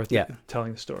back and forth, Yeah.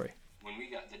 telling the story. When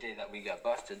the day that we got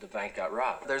busted, the bank got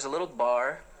robbed. There's a little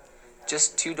bar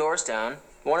just 2 doors down.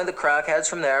 One of the crackheads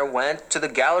from there went to the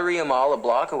Galleria Mall a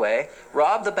block away,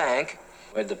 robbed the bank.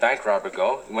 Where'd the bank robber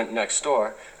go? He went next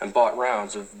door and bought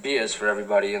rounds of beers for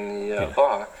everybody in the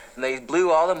bar. And they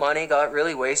blew all the money, got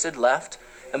really wasted, left.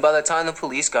 And by the time the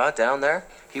police got down there,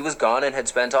 he was gone and had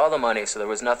spent all the money, so there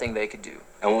was nothing they could do.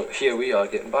 And here we are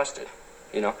getting busted,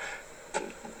 you know.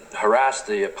 Harass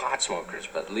the pot smokers,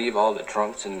 but leave all the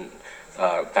drunks and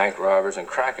bank robbers and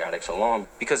crack addicts alone.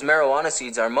 Because marijuana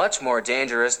seeds are much more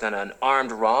dangerous than an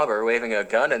armed robber waving a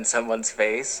gun in someone's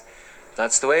face.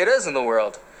 That's the way it is in the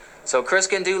world. So Chris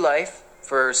can do life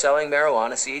for selling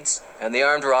marijuana seeds, and the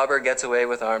armed robber gets away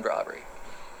with armed robbery.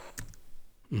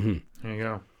 There you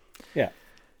go. Yeah.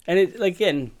 And it, like,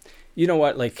 again, you know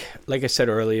what? Like I said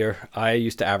earlier, I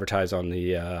used to advertise on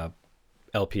the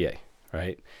LPA,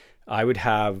 right? I would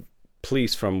have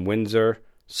police from Windsor,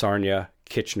 Sarnia,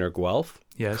 Kitchener, Guelph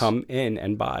Yes. come in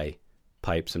and buy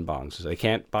pipes and bongs. They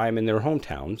can't buy them in their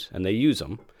hometowns, and they use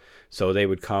them. So they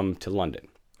would come to London.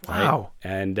 Right? Wow.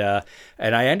 And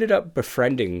I ended up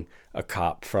befriending a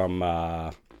cop from,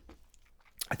 I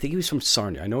think he was from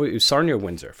Sarnia. I know it was Sarnia or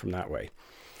Windsor, from that way.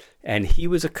 And he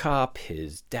was a cop.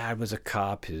 His dad was a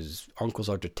cop. His uncles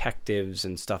are detectives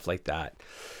and stuff like that.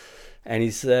 And he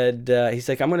said, he's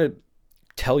like, I'm going to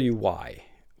tell you why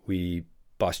we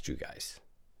bust you guys.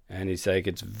 And he's like,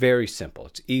 it's very simple.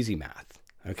 It's easy math.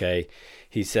 Okay.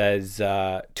 He says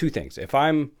 2 things. If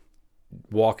I'm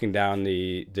walking down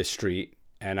the street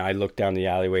and I look down the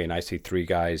alleyway and I see 4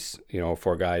 guys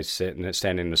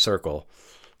standing in a circle,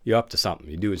 you're up to something.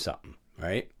 You're doing something,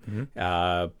 right?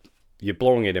 Mm-hmm. You're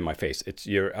blowing it in my face.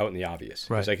 You're out in the obvious.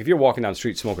 Right. It's like if you're walking down the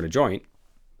street smoking a joint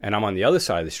and I'm on the other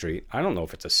side of the street, I don't know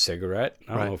if it's a cigarette.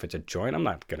 I don't know if it's a joint. I'm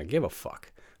not going to give a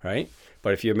fuck, right?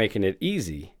 But if you're making it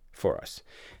easy for us.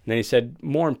 And then he said,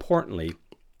 more importantly,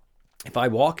 if I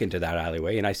walk into that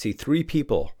alleyway and I see 3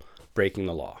 people breaking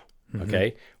the law,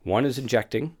 okay? One is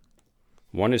injecting,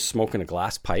 one is smoking a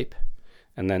glass pipe,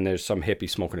 and then there's some hippie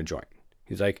smoking a joint.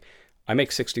 He's like, I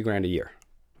make $60,000 a year,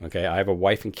 okay? I have a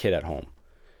wife and kid at home.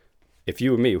 If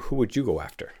you were me, who would you go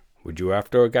after? Would you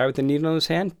after a guy with a needle in his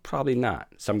hand? Probably not.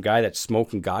 Some guy that's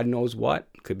smoking God knows what.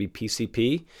 Could be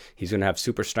PCP. He's going to have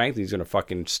super strength. He's going to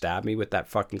fucking stab me with that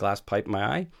fucking glass pipe in my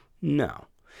eye? No.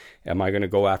 Am I going to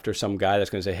go after some guy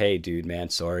that's going to say, hey, dude, man,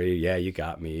 sorry. Yeah, you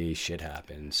got me. Shit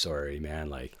happened. Sorry, man.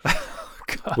 Like,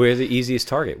 we're the easiest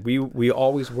target. We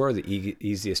always were the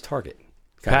easiest target.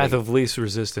 Path of least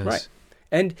resistance. Right.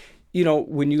 And, you know,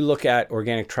 when you look at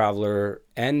Organic Traveler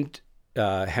and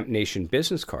Hemp Nation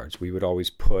business cards, we would always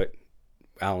put,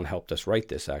 Alan helped us write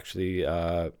this actually,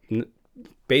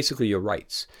 basically your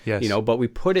rights. Yes. You know, but we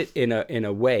put it in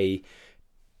a way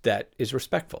that is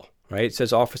respectful, right? It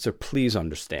says, officer, please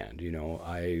understand, you know,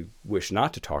 I wish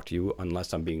not to talk to you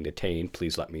unless I'm being detained.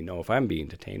 Please let me know if I'm being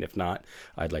detained. If not,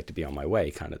 I'd like to be on my way,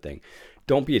 kind of thing.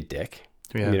 Don't be a dick.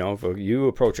 Yeah. You know, if you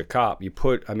approach a cop,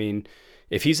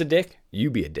 if he's a dick, you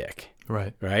be a dick.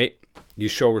 Right. Right? You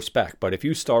show respect. But if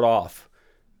you start off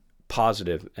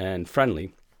positive and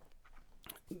friendly,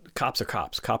 cops are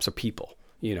cops. Cops are people.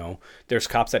 You know, there's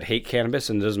cops that hate cannabis,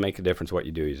 and it doesn't make a difference what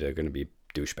you do. They're going to be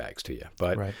douchebags to you.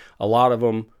 But a lot of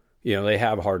them, you know, they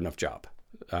have a hard enough job.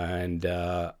 And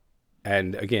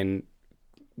again,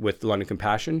 with London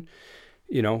Compassion,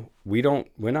 you know, we're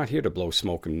not here to blow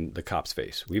smoke in the cop's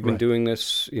face. We've been doing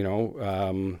this, you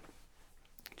know,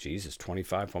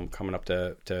 25. I'm coming up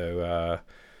to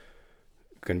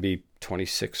going to be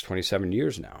 26, 27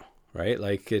 years now, right?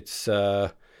 Like it's,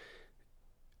 you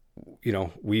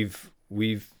know,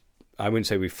 I wouldn't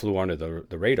say we flew under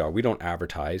the radar. We don't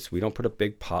advertise. We don't put a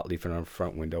big pot leaf in our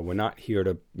front window. We're not here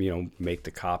to, you know, make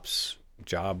the cops'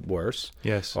 job worse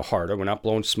or harder. We're not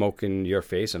blowing smoke in your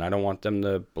face, and I don't want them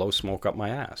to blow smoke up my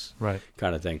ass, right?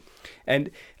 Kind of thing.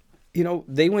 And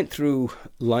they went through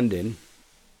London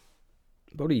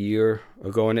about a year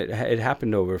ago, and it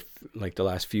happened over like the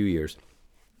last few years.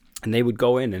 And they would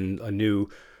go in and a new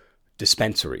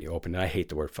dispensary opened. And I hate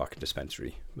the word fucking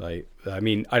dispensary. Like, I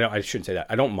mean, I shouldn't say that.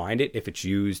 I don't mind it if it's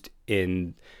used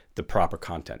in the proper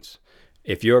contents.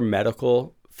 If your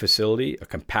medical facility, a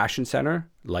compassion center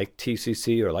like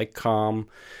TCC or like CALM,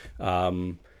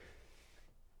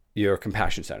 you're a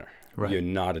compassion center. Right. You're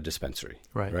not a dispensary.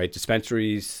 Right.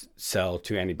 Dispensaries sell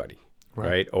to anybody.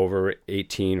 Right. Over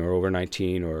 18 or over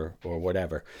 19 or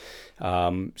whatever.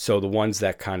 So the ones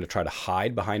that kind of try to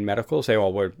hide behind medical say, "Oh,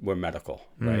 we're medical,"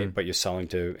 right? But you're selling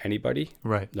to anybody,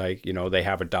 right? Like, they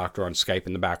have a doctor on Skype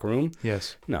in the back room.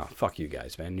 Yes. No, fuck you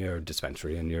guys, man. You're a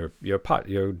dispensary and you're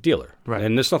a dealer, right?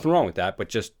 And there's nothing wrong with that, but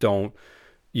just don't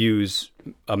use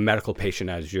a medical patient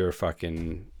as your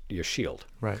shield,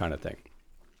 right? Kind of thing.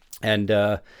 And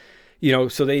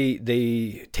so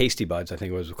they Tasty Buds, I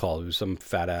think it was called. It was some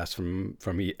fat ass from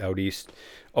out east,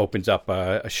 opens up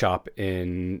a shop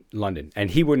in London,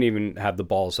 and he wouldn't even have the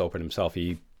balls to open himself.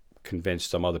 He convinced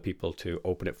some other people to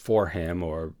open it for him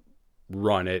or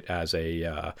run it as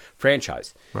a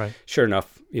franchise. Right. Sure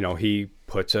enough, he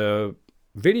puts a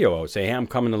video out, say, "Hey, I'm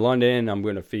coming to London. I'm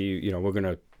going to feed. We're going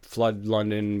to flood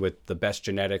London with the best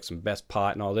genetics and best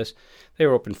pot and all this." They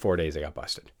were open 4 days. They got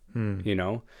busted.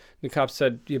 The cops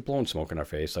said, "You're blowing smoke in our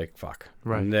face." Like, fuck.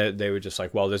 Right. And they were just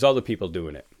like, "Well, there's other people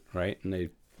doing it." Right. And they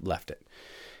left it.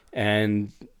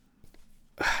 And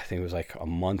I think it was like a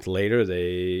month later,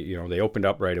 they opened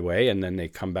up right away, and then they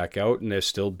come back out and they're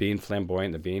still being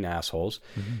flamboyant. They're being assholes.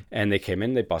 Mm-hmm. And they came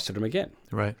in, they busted them again.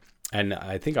 Right. And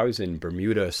I think I was in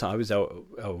Bermuda. So I was out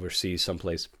overseas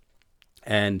someplace,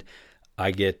 and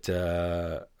I get,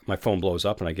 my phone blows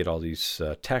up and I get all these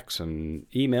texts and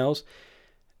emails.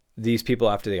 These people,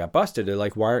 after they got busted, they're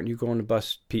like, "Why aren't you going to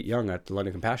bust Pete Young at the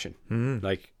London Compassion?" Mm-hmm.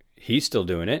 Like, he's still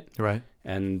doing it. Right.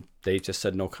 And they just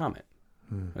said no comment.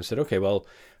 I said, "Okay, well,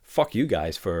 fuck you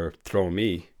guys for throwing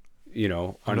me,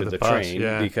 under the bus, train,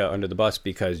 under the bus,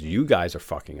 because you guys are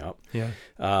fucking up." Yeah.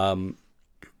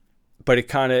 But it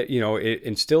kind of, it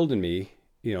instilled in me,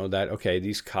 that, okay,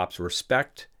 these cops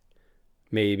respect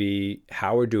maybe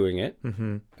how we're doing it,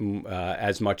 mm-hmm.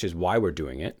 As much as why we're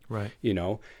doing it. Right.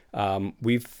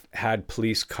 We've had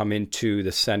police come into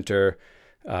the center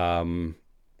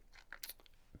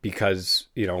because,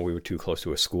 we were too close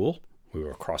to a school. We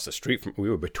were across the street we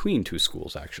were between two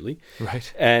schools, actually.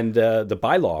 Right. And the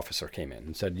bylaw officer came in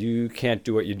and said, "You can't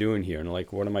do what you're doing here." And I'm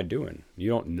like, "What am I doing? You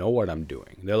don't know what I'm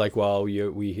doing." They're like, "Well,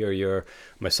 we hear you're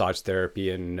massage therapy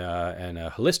and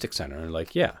a holistic center." And I'm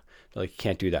like, "Yeah." They're like, "You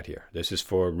can't do that here. This is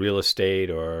for real estate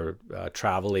or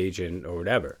travel agent or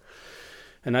whatever."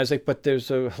 And I was like, "But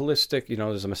there's a holistic,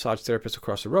 there's a massage therapist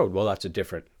across the road." "Well, that's a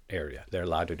different area. They're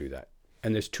allowed to do that."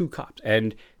 And there's two cops,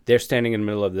 and they're standing in the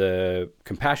middle of the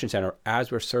compassion center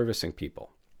as we're servicing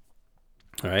people.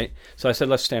 All right. So I said,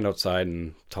 "Let's stand outside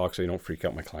and talk so you don't freak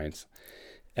out my clients."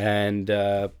 And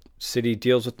city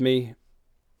deals with me.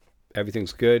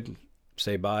 Everything's good.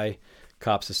 Say bye.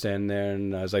 Cops are standing there,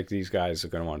 and I was like, "These guys are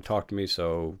going to want to talk to me,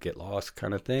 so get lost,"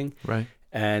 kind of thing. Right.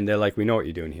 And they're like, "We know what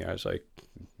you're doing here." I was like,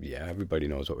 "Yeah, everybody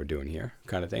knows what we're doing here,"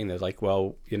 kind of thing. They're like,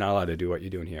 "Well, you're not allowed to do what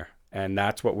you're doing here. And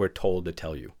that's what we're told to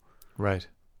tell you." Right.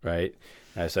 Right.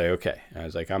 And I say, "Okay." And I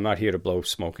was like, "I'm not here to blow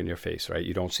smoke in your face, right?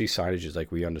 You don't see signage." It's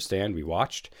like, "We understand. We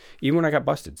watched." Even when I got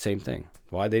busted, same thing.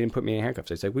 Why they didn't put me in handcuffs?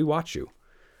 They said, "We watched you.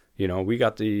 We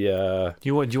got the..." Do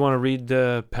you want to read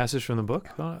the passage from the book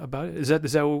about it? Is that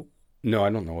No,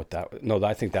 I don't know what that was. No,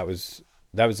 I think that was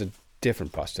a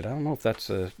different busted. I don't know if that's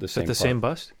the same. Is that the same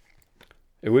bust?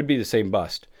 It would be the same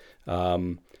bust.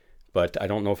 But I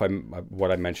don't know if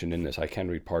what I mentioned in this. I can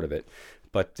read part of it.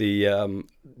 But the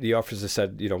officer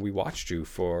said, "We watched you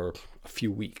for a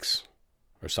few weeks,"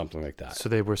 or something like that. So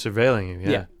they were surveilling you,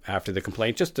 yeah. After the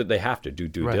complaint, just that they have to do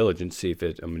due diligence, see if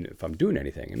I'm doing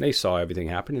anything. And they saw everything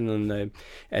happen.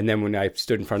 And then when I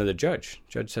stood in front of the judge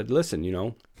said, "Listen,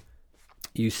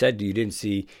 you said you didn't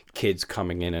see kids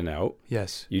coming in and out.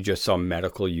 Yes. You just saw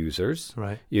medical users.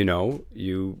 Right.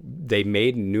 They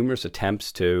made numerous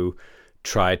attempts to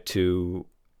try to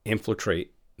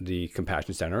infiltrate the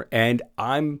compassion center, and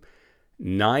I'm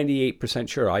 98%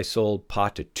 sure I sold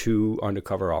pot to 2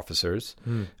 undercover officers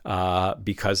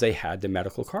because they had the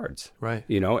medical cards. Right.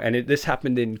 And this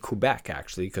happened in Quebec,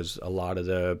 actually, because a lot of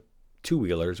the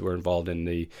two-wheelers were involved in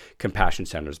the compassion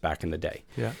centers back in the day.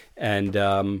 Yeah.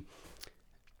 And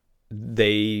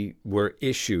they were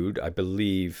issued, I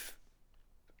believe,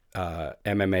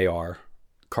 MMAR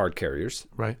card carriers.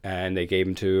 Right. And they gave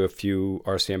them to a few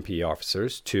RCMP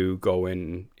officers to go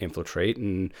and infiltrate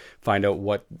and find out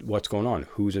what's going on,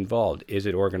 who's involved, is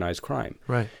it organized crime?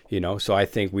 Right. You know, so I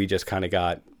think we just kind of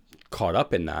got caught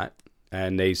up in that,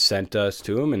 and they sent us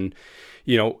to them. And,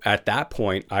 you know, at that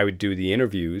point, I would do the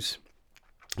interviews,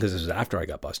 because this was after I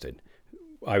got busted.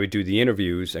 I would do the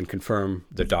interviews and confirm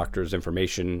the doctor's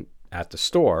information at the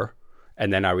store,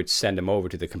 and then I would send them over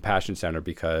to the Compassion Center,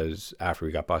 because after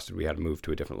we got busted, we had to move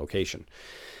to a different location.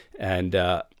 And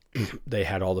they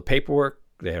had all the paperwork,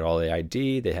 they had all the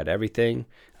ID, they had everything.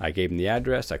 I gave them the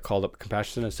address. I called up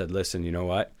Compassion Center and said, listen, you know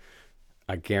what?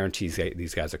 I guarantee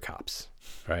these guys are cops,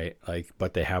 right? Like,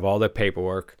 but they have all their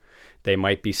paperwork. They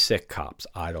might be sick cops.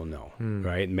 I don't know,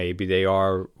 right? Maybe they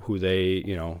are who they,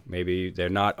 you know, maybe they're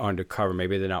not undercover.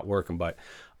 Maybe they're not working, but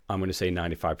I'm going to say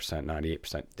 95%,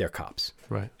 98%, they're cops.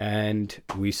 Right. And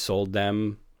we sold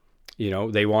them, you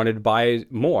know, they wanted to buy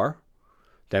more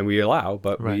than we allow,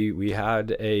 but Right. we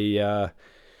have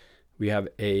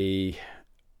a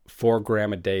 4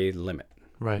 gram a day limit.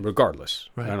 Right. Regardless.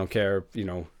 Right. I don't care, you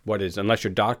know, what is, unless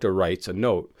your doctor writes a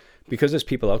note, because there's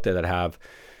people out there that have,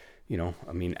 you know,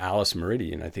 I mean, Alice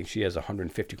Meridian, I think she has a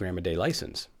 150 gram a day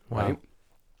license. Wow. Right.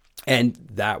 And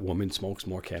that woman smokes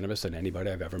more cannabis than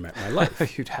anybody I've ever met in my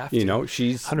life. You'd have to. You know,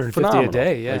 she's 150 phenomenal. a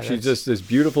day. Yeah. Like, she's just this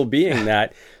beautiful being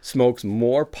that smokes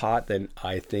more pot than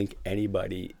I think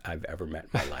anybody I've ever met in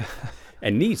my life,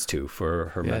 and needs to for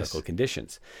her Yes. medical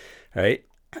conditions. Right.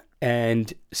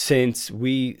 And since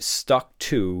we stuck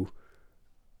to,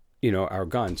 you know, our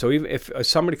gun, so even if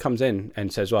somebody comes in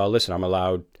and says, well, listen, I'm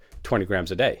allowed 20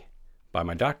 grams a day by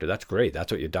my doctor, that's great.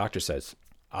 That's what your doctor says.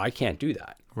 I can't do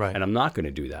that. Right. And I'm not going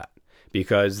to do that,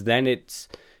 because then it's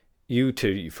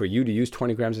for you to use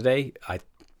 20 grams a day.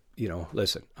 You know,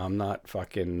 listen, I'm not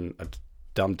fucking a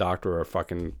dumb doctor or a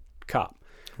fucking cop.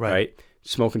 Right.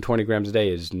 Smoking 20 grams a day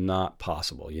is not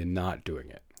possible. You're not doing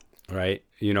it. Right.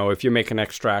 You know, if you're making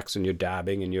extracts and you're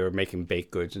dabbing and you're making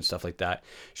baked goods and stuff like that,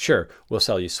 sure, we'll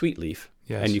sell you sweet leaf.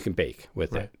 Yes. And you can bake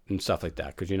with Right. it and stuff like that,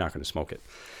 because you're not going to smoke it.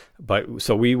 But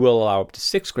so we will allow up to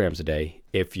 6 grams a day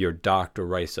if your doctor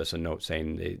writes us a note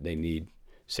saying they need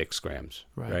 6 grams,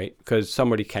 right? Because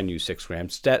somebody can use 6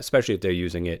 grams, especially if they're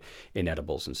using it in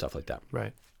edibles and stuff like that.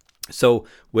 Right. So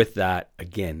with that,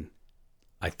 again,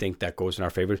 I think that goes in our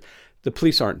favor. The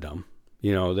police aren't dumb.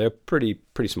 You know, they're pretty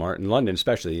smart. In London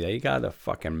especially, they got a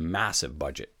fucking massive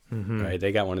budget, right?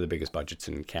 They got one of the biggest budgets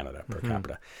in Canada per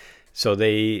capita. So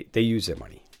they use their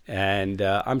money. And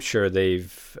I'm sure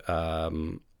they've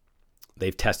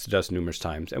tested us numerous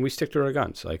times, and we stick to our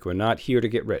guns. Like, we're not here to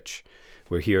get rich.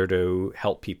 We're here to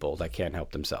help people that can't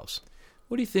help themselves.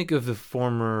 What do you think of the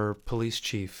former police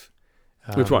chief?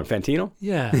 Which one, Fantino?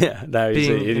 Yeah. Yeah, that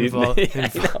Being involved.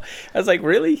 I know. I was like,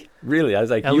 really? I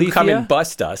was like, Alethea? you come and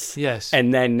bust us. Yes.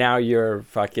 And then now you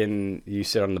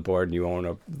sit on the board and you own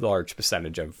a large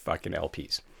percentage of fucking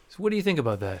LPs. So what do you think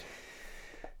about that?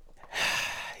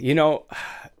 You know,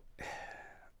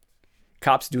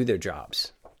 cops do their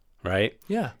jobs, right?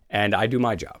 Yeah. And I do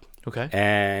my job. Okay.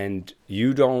 And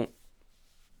you don't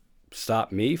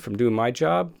stop me from doing my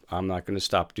job, I'm not going to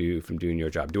stop you from doing your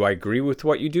job. Do I agree with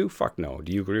what you do? Fuck no.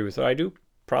 Do you agree with what I do?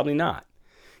 Probably not.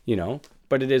 You know,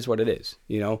 but it is what it is.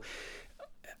 You know,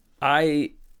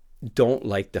 I don't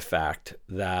like the fact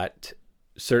that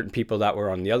certain people that were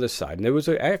on the other side, and there was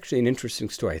actually an interesting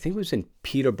story. I think it was in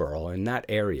Peterborough, in that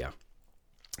area.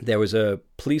 There was a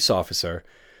police officer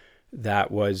that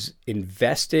was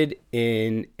invested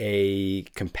in a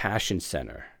compassion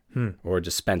center or a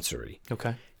dispensary.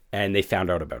 Okay. And they found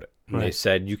out about it. And they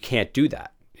said, you can't do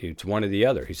that. It's one or the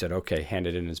other. He said, okay,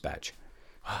 handed in his badge.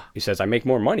 He says, I make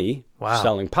more money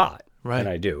selling pot than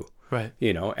I do. Right.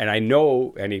 You know, and I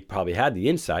know, and he probably had the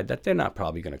inside, that they're not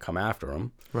probably going to come after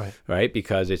him. Right. Right?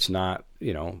 Because it's not,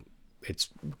 you know, it's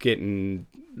getting,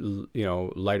 you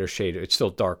know, lighter shade. It's still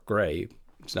dark gray.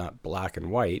 It's not black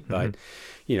and white. But,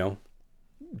 you know,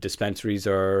 dispensaries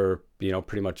are, you know,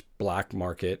 pretty much black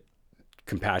market.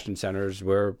 Compassion centers,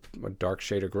 we're a dark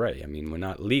shade of gray. I mean, we're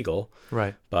not legal,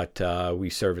 right? But we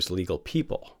service legal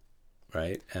people,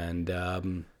 right? And how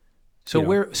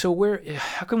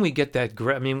can we get that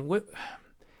gray? I mean, what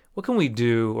can we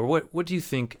do, or what do you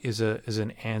think is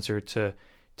an answer to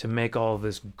make all of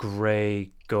this gray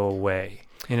go away?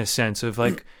 In a sense of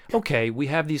like, okay, we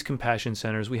have these compassion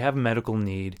centers, we have medical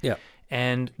need,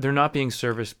 and they're not being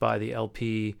serviced by the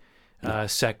LP.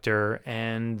 Sector,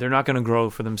 and they're not going to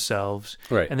grow for themselves,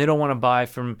 right? And they don't want to buy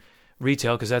from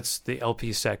retail because that's the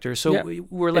LP sector. So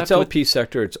we're left. It's LP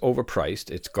sector. It's overpriced.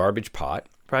 It's garbage pot,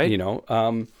 right? You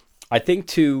know, I think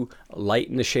to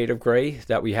lighten the shade of gray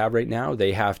that we have right now,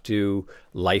 they have to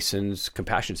license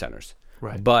compassion centers.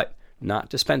 Right. but not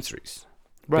dispensaries.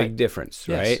 Right. Big difference,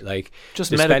 Yes. right? Like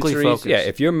Just medically dispensaries, focused. yeah,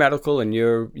 if you're medical and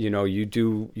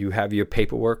you have your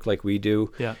paperwork like we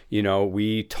do, Yeah.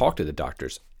 we talk to the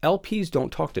doctors. LPs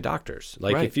don't talk to doctors.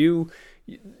 Like Right. if you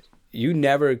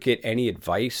never get any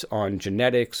advice on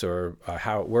genetics or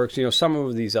how it works. Some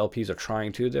of these LPs are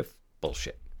trying to. They're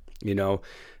bullshit.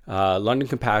 London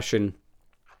Compassion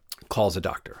calls a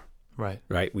doctor.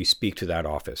 Right. We speak to that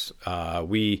office.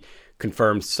 We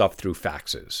confirm stuff through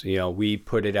faxes. We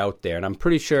put it out there, and I'm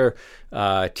pretty sure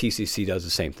TCC does the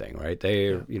same thing. Right.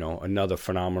 They're another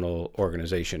phenomenal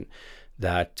organization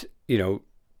that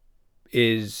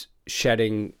is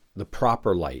shedding the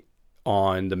proper light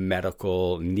on the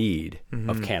medical need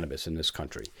of cannabis in this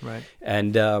country. Right.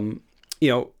 And,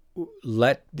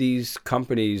 let these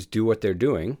companies do what they're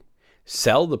doing,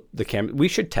 sell the cannabis. We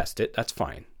should test it. That's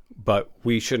fine. But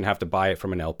we shouldn't have to buy it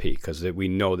from an LP because we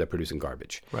know they're producing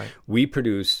garbage. Right. We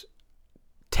produce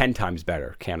 10 times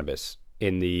better cannabis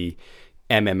in the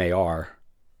MMAR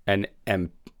and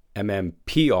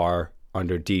MMPR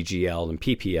under DGL and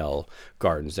PPL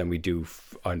gardens than we do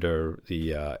under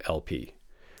the LP.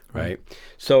 Right.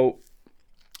 So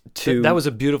that was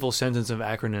a beautiful sentence of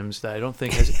acronyms that I don't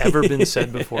think has ever been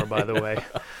said before, by the way.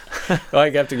 Well, I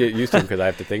have to get used to them because I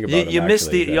have to think about them. You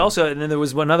missed you also, and then there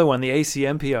was another one, the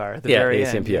ACMPR at the very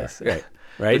end. ACMPR. Yes. Right.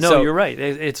 Right. But no, you're right.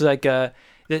 It's like the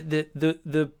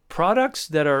products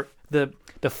that are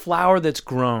the flower that's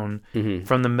grown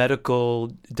from the medical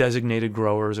designated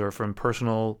growers or from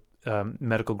personal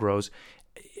medical grows,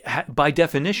 by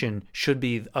definition, should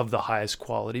be of the highest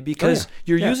quality because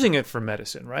you're using it for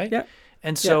medicine, right? Yeah.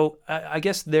 And so I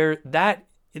guess therein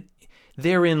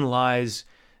lies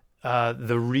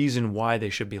the reason why they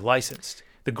should be licensed.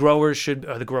 The growers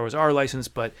are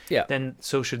licensed, but then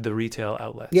so should the retail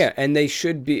outlets. Yeah, and they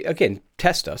should be, again,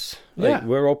 test us. Like,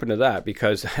 we're open to that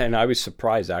because, and I was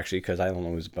surprised actually because I don't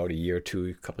know, it was about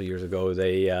a couple of years ago,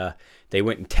 they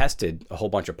went and tested a whole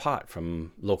bunch of pot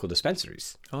from local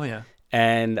dispensaries. Oh, yeah.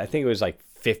 And I think it was like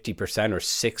 50% or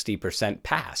 60%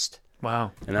 passed.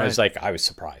 Wow. And I was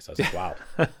surprised. I was like, wow.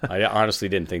 I honestly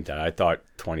didn't think that. I thought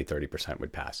 20, 30%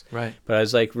 would pass. Right. But I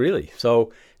was like, really?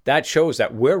 So that shows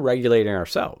that we're regulating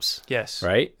ourselves. Yes.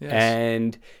 Right? Yes.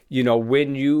 And,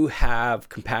 when you have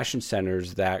compassion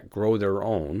centers that grow their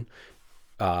own,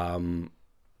 as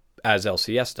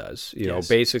LCS does,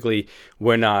 basically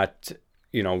we're not,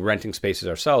 renting spaces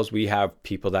ourselves. We have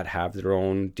people that have their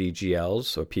own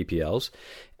DGLs or PPLs,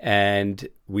 and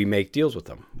we make deals with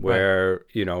them where,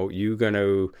 you're going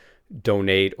to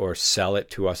donate or sell it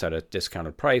to us at a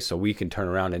discounted price so we can turn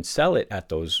around and sell it at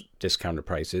those discounted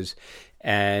prices.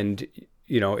 And,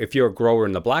 if you're a grower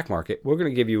in the black market, we're going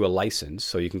to give you a license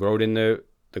so you can grow it in the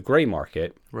gray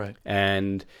market. Right.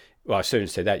 And, well, I shouldn't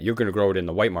say that. You're going to grow it in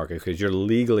the white market because you're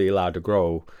legally allowed to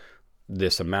grow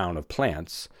this amount of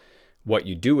plants. What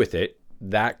you do with it,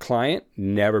 that client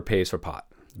never pays for pot.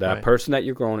 That person that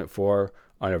you're growing it for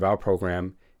under our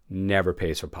program never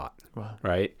pays for pot. Wow.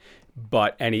 Right?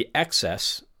 But any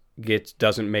excess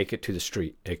doesn't make it to the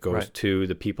street. It goes to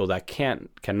the people that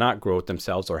cannot grow it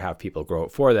themselves or have people grow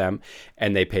it for them,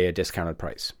 and they pay a discounted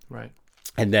price. Right.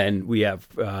 And then we have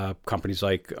companies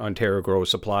like Ontario Grow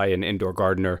Supply and Indoor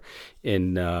Gardener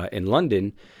in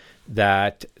London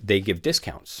that they give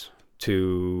discounts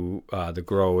to the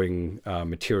growing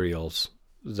materials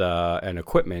and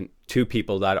equipment to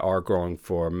people that are growing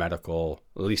for medical,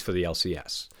 at least for the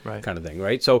LCS kind of thing,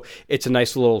 right? So it's a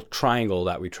nice little triangle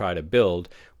that we try to build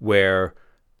where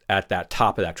at that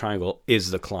top of that triangle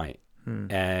is the client.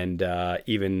 And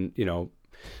even,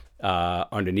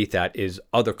 underneath that is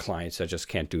other clients that just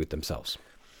can't do it themselves.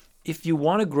 If you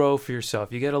want to grow for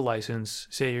yourself, you get a license,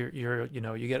 say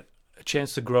you get a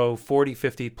chance to grow 40,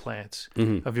 50 plants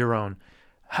of your own.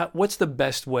 What's the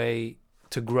best way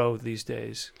to grow these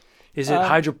days? Is it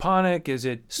hydroponic? Is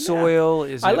it soil?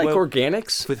 Is I it like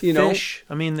organics with fish?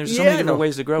 I mean, there's so many different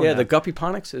ways to grow. Yeah, now. the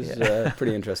guppyponics is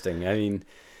pretty interesting. I mean,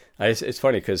 it's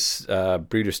funny because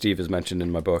Breeder Steve is mentioned in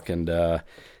my book, and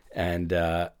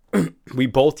we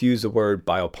both use the word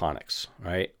bioponics,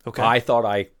 right? Okay. I thought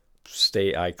I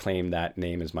claimed that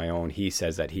name as my own. He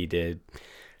says that he did.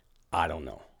 I don't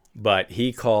know, but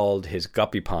he called his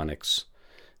guppyponics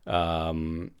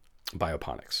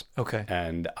bioponics. Okay.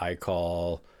 And I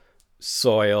call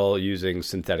soil using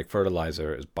synthetic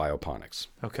fertilizer as bioponics.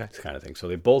 Okay. Kind of thing. So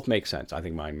they both make sense. I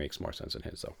think mine makes more sense than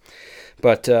his though.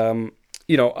 But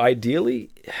ideally,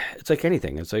 it's like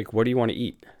anything. It's like, what do you want to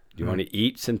eat? Do you want to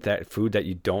eat synthetic food that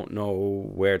you don't know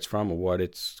where it's from or what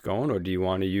it's going, or do you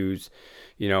want to use,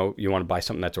 you want to buy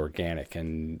something that's organic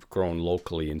and grown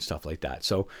locally and stuff like that?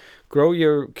 So grow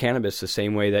your cannabis the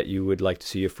same way that you would like to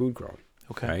see your food grown.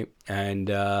 Okay. Right. And,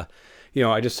 I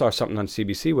just saw something on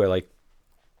CBC where like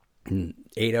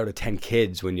 8 out of 10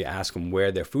 kids, when you ask them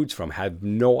where their food's from, have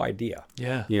no idea.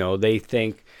 Yeah. They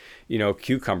think,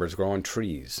 cucumbers grow on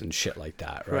trees and shit like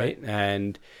that. Right.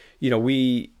 And,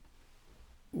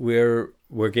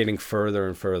 we're getting further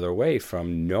and further away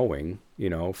from knowing,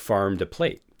 farm to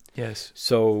plate. Yes.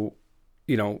 So,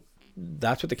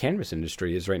 that's what the cannabis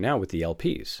industry is right now with the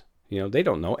LPs. They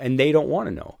don't know, and they don't want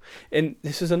to know. And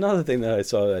this is another thing that I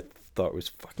saw that I thought was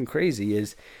fucking crazy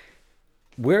is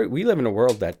we live in a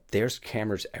world that there's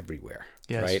cameras everywhere.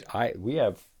 Yes. Right? We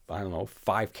have,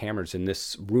 5 cameras in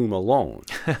this room alone.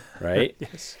 Right?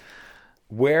 Yes.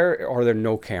 Where are there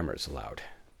no cameras allowed?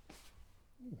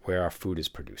 Where our food is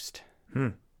produced.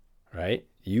 Right?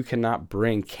 You cannot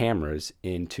bring cameras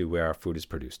into where our food is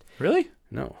produced. Really?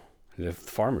 No. The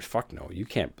farmers, fuck no. You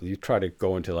can't. You try to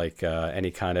go into like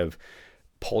any kind of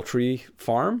poultry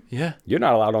farm. Yeah. You're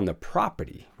not allowed on the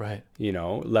property. Right.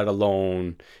 Let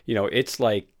alone, it's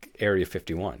like Area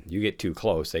 51. You get too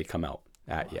close, they come out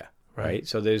at you. Right.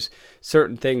 So there's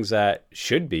certain things that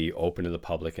should be open to the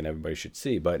public and everybody should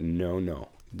see, but no.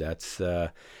 That's,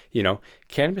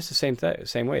 cannabis the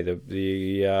same way.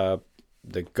 The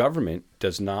government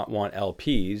does not want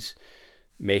LPs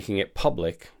making it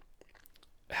public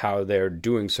how they're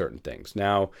doing certain things.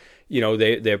 Now,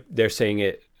 they're saying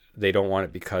it, they don't want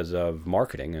it because of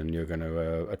marketing and you're going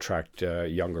to attract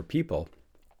younger people.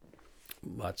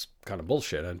 That's kind of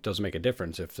bullshit. It doesn't make a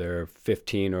difference if they're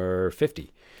 15 or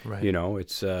 50. Right.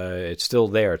 It's still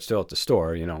there. It's still at the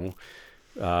store.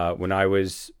 When I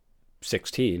was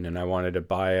 16 and I wanted to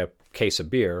buy a case of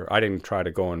beer, I didn't try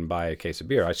to go and buy a case of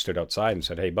beer. I stood outside and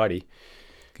said, "Hey, buddy,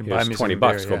 here's $20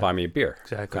 bucks. Go buy me a beer."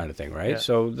 Exactly. Kind of thing, right? Yeah.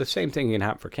 So the same thing can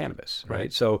happen for cannabis, right?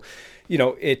 Right. So,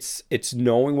 it's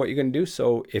knowing what you're going to do.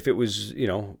 So if it was,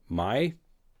 my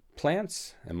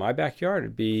plants in my backyard,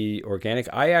 it'd be organic.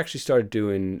 I actually started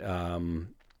doing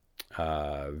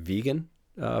vegan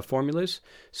formulas.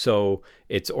 So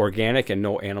it's organic and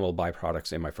no animal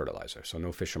byproducts in my fertilizer. So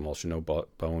no fish emulsion, no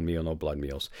bone meal, no blood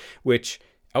meals, which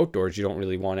outdoors you don't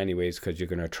really want anyways because you're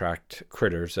going to attract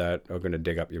critters that are going to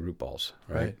dig up your root balls,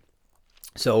 right?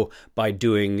 So by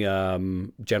doing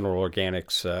general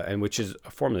organics, and which is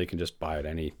a formula you can just buy at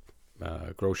any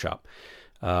grow shop,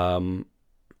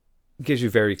 gives you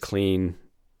very clean,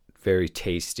 very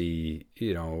tasty,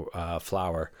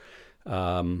 flour,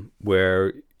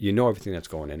 where everything that's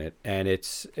going in it, and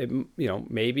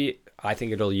maybe I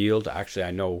think it'll yield. Actually,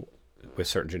 I know with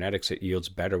certain genetics it yields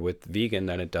better with vegan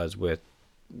than it does with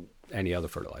any other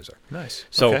fertilizer. Nice.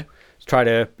 So try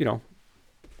to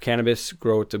cannabis,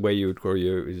 grow it the way you would grow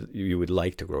you would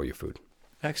like to grow your food.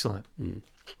 Excellent.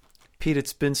 Pete,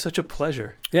 it's been such a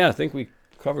pleasure. Yeah, I think we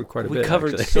covered quite a bit. We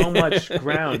covered actually. so much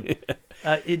ground.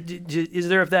 Is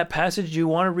there that passage? Do you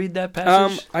want to read that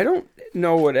passage? I don't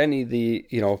know what any of the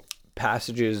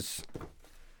passages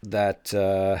that.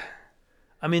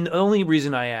 I mean, the only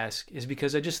reason I ask is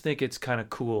because I just think it's kind of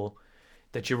cool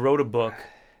that you wrote a book,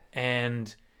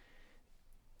 and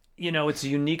it's a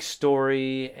unique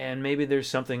story, and maybe there's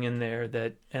something in there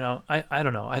that I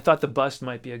don't know. I thought the bust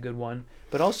might be a good one,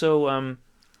 but also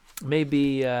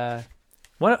maybe how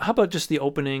about just the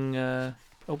opening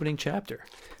chapter?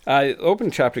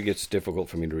 Open chapter gets difficult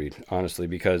for me to read, honestly,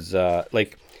 because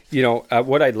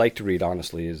what I'd like to read,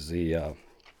 honestly, is the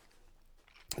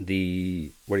what do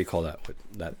you call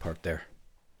that part there?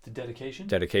 The dedication?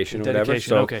 Dedication or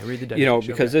dedication. whatever. So, okay, read the dedication.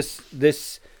 Because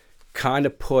this kind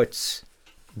of puts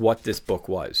what this book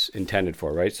was intended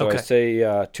for, right? So I say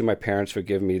to my parents for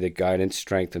giving me the guidance,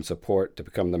 strength, and support to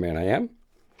become the man I am.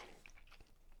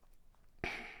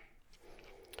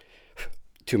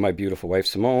 To my beautiful wife,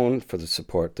 Simone, for the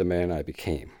support, the man I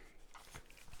became.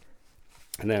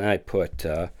 And then I put,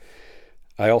 I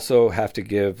also have to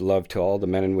give love to all the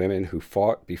men and women who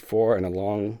fought before and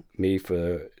along me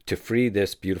to free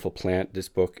this beautiful plant. This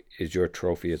book is your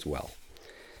trophy as well.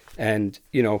 And,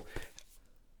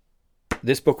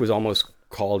 this book was almost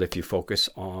called, if you focus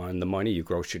on the money, you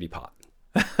grow shitty pot.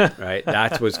 Right?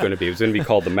 That's what it's going to be. It was going to be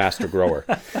called The Master Grower.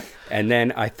 And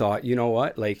then I thought, you know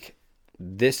what?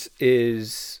 This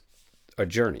is a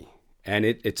journey, and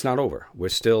it's not over. We're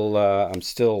still, I'm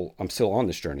still on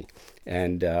this journey,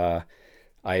 and right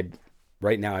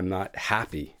now I'm not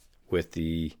happy with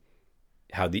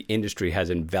how the industry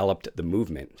has enveloped the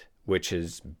movement, which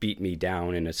has beat me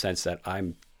down in a sense that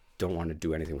I don't want to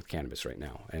do anything with cannabis right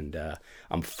now, and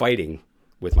I'm fighting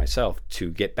with myself to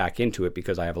get back into it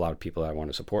because I have a lot of people that want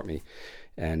to support me,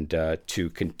 and to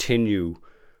continue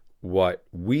what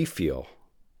we feel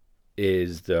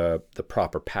is the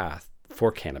proper path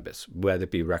for cannabis, whether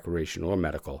it be recreational or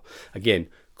medical. Again,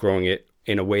 growing it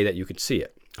in a way that you could see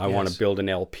it. I want Yes. to build an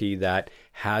LP that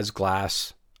has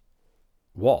glass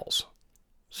walls.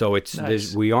 So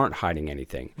Nice. we aren't hiding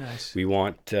anything. Nice. We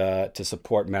want to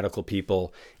support medical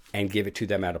people and give it to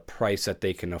them at a price that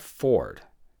they can afford,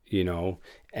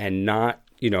 and not,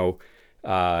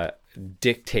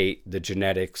 dictate the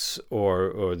genetics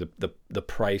or the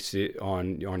price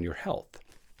on your health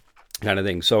kind of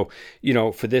thing. So,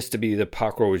 for this to be the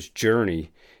pot grower's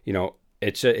journey,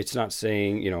 it's not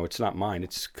saying, it's not mine.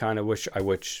 It's kind of I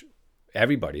wish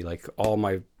everybody, like all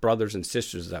my brothers and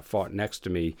sisters that fought next to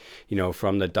me,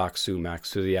 from the Doc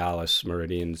Sumacs to the Alice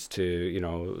Meridians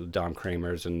to, Don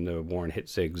Kramers and the Warren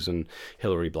Hitzigs and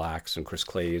Hillary Blacks and Chris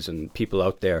Clays and people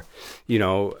out there,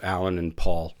 Alan and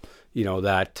Paul,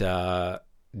 that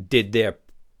did their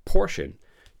portion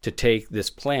to take this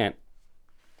plant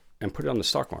and put it on the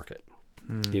stock market.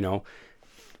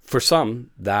 For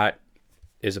some, that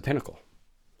is a pinnacle.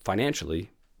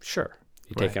 Financially, sure.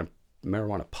 You're taking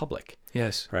marijuana public.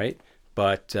 Yes. Right?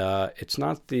 But it's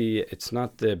not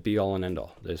the be all and end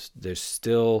all. There's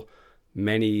still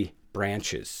many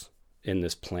branches in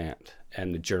this plant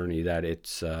and the journey that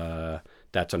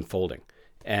that's unfolding.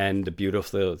 And the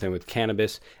beautiful thing with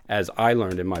cannabis, as I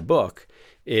learned in my book,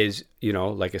 is,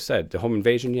 like I said, the home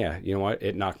invasion,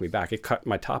 it knocked me back. It cut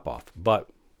my top off. But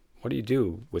what do you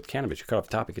do with cannabis? You cut off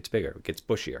the top, it gets bigger, it gets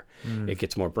bushier, it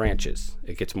gets more branches,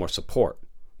 it gets more support.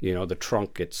 The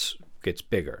trunk gets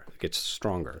bigger, it gets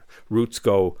stronger. Roots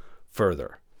go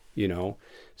further,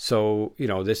 So,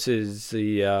 this is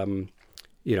the,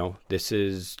 this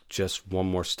is just one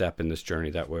more step in this journey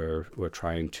that we're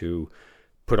trying to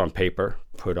put on paper,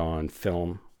 put on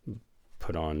film,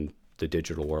 put on the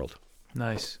digital world.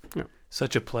 Nice. Yeah.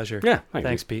 Such a pleasure. Yeah.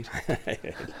 Thanks, Pete.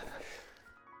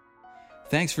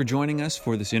 Thanks for joining us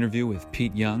for this interview with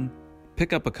Pete Young.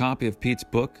 Pick up a copy of Pete's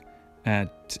book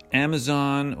at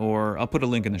Amazon, or I'll put a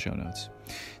link in the show notes.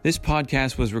 This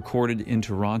podcast was recorded in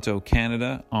Toronto,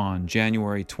 Canada on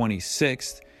January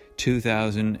 26th,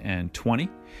 2020.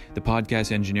 The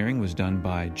podcast engineering was done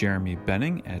by Jeremy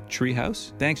Benning at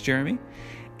Treehouse. Thanks, Jeremy.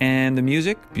 And the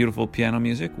music, beautiful piano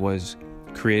music, was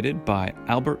created by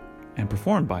Albert and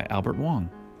performed by Albert Wong.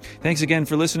 Thanks again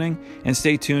for listening, and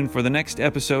stay tuned for the next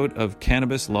episode of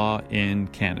Cannabis Law in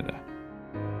Canada.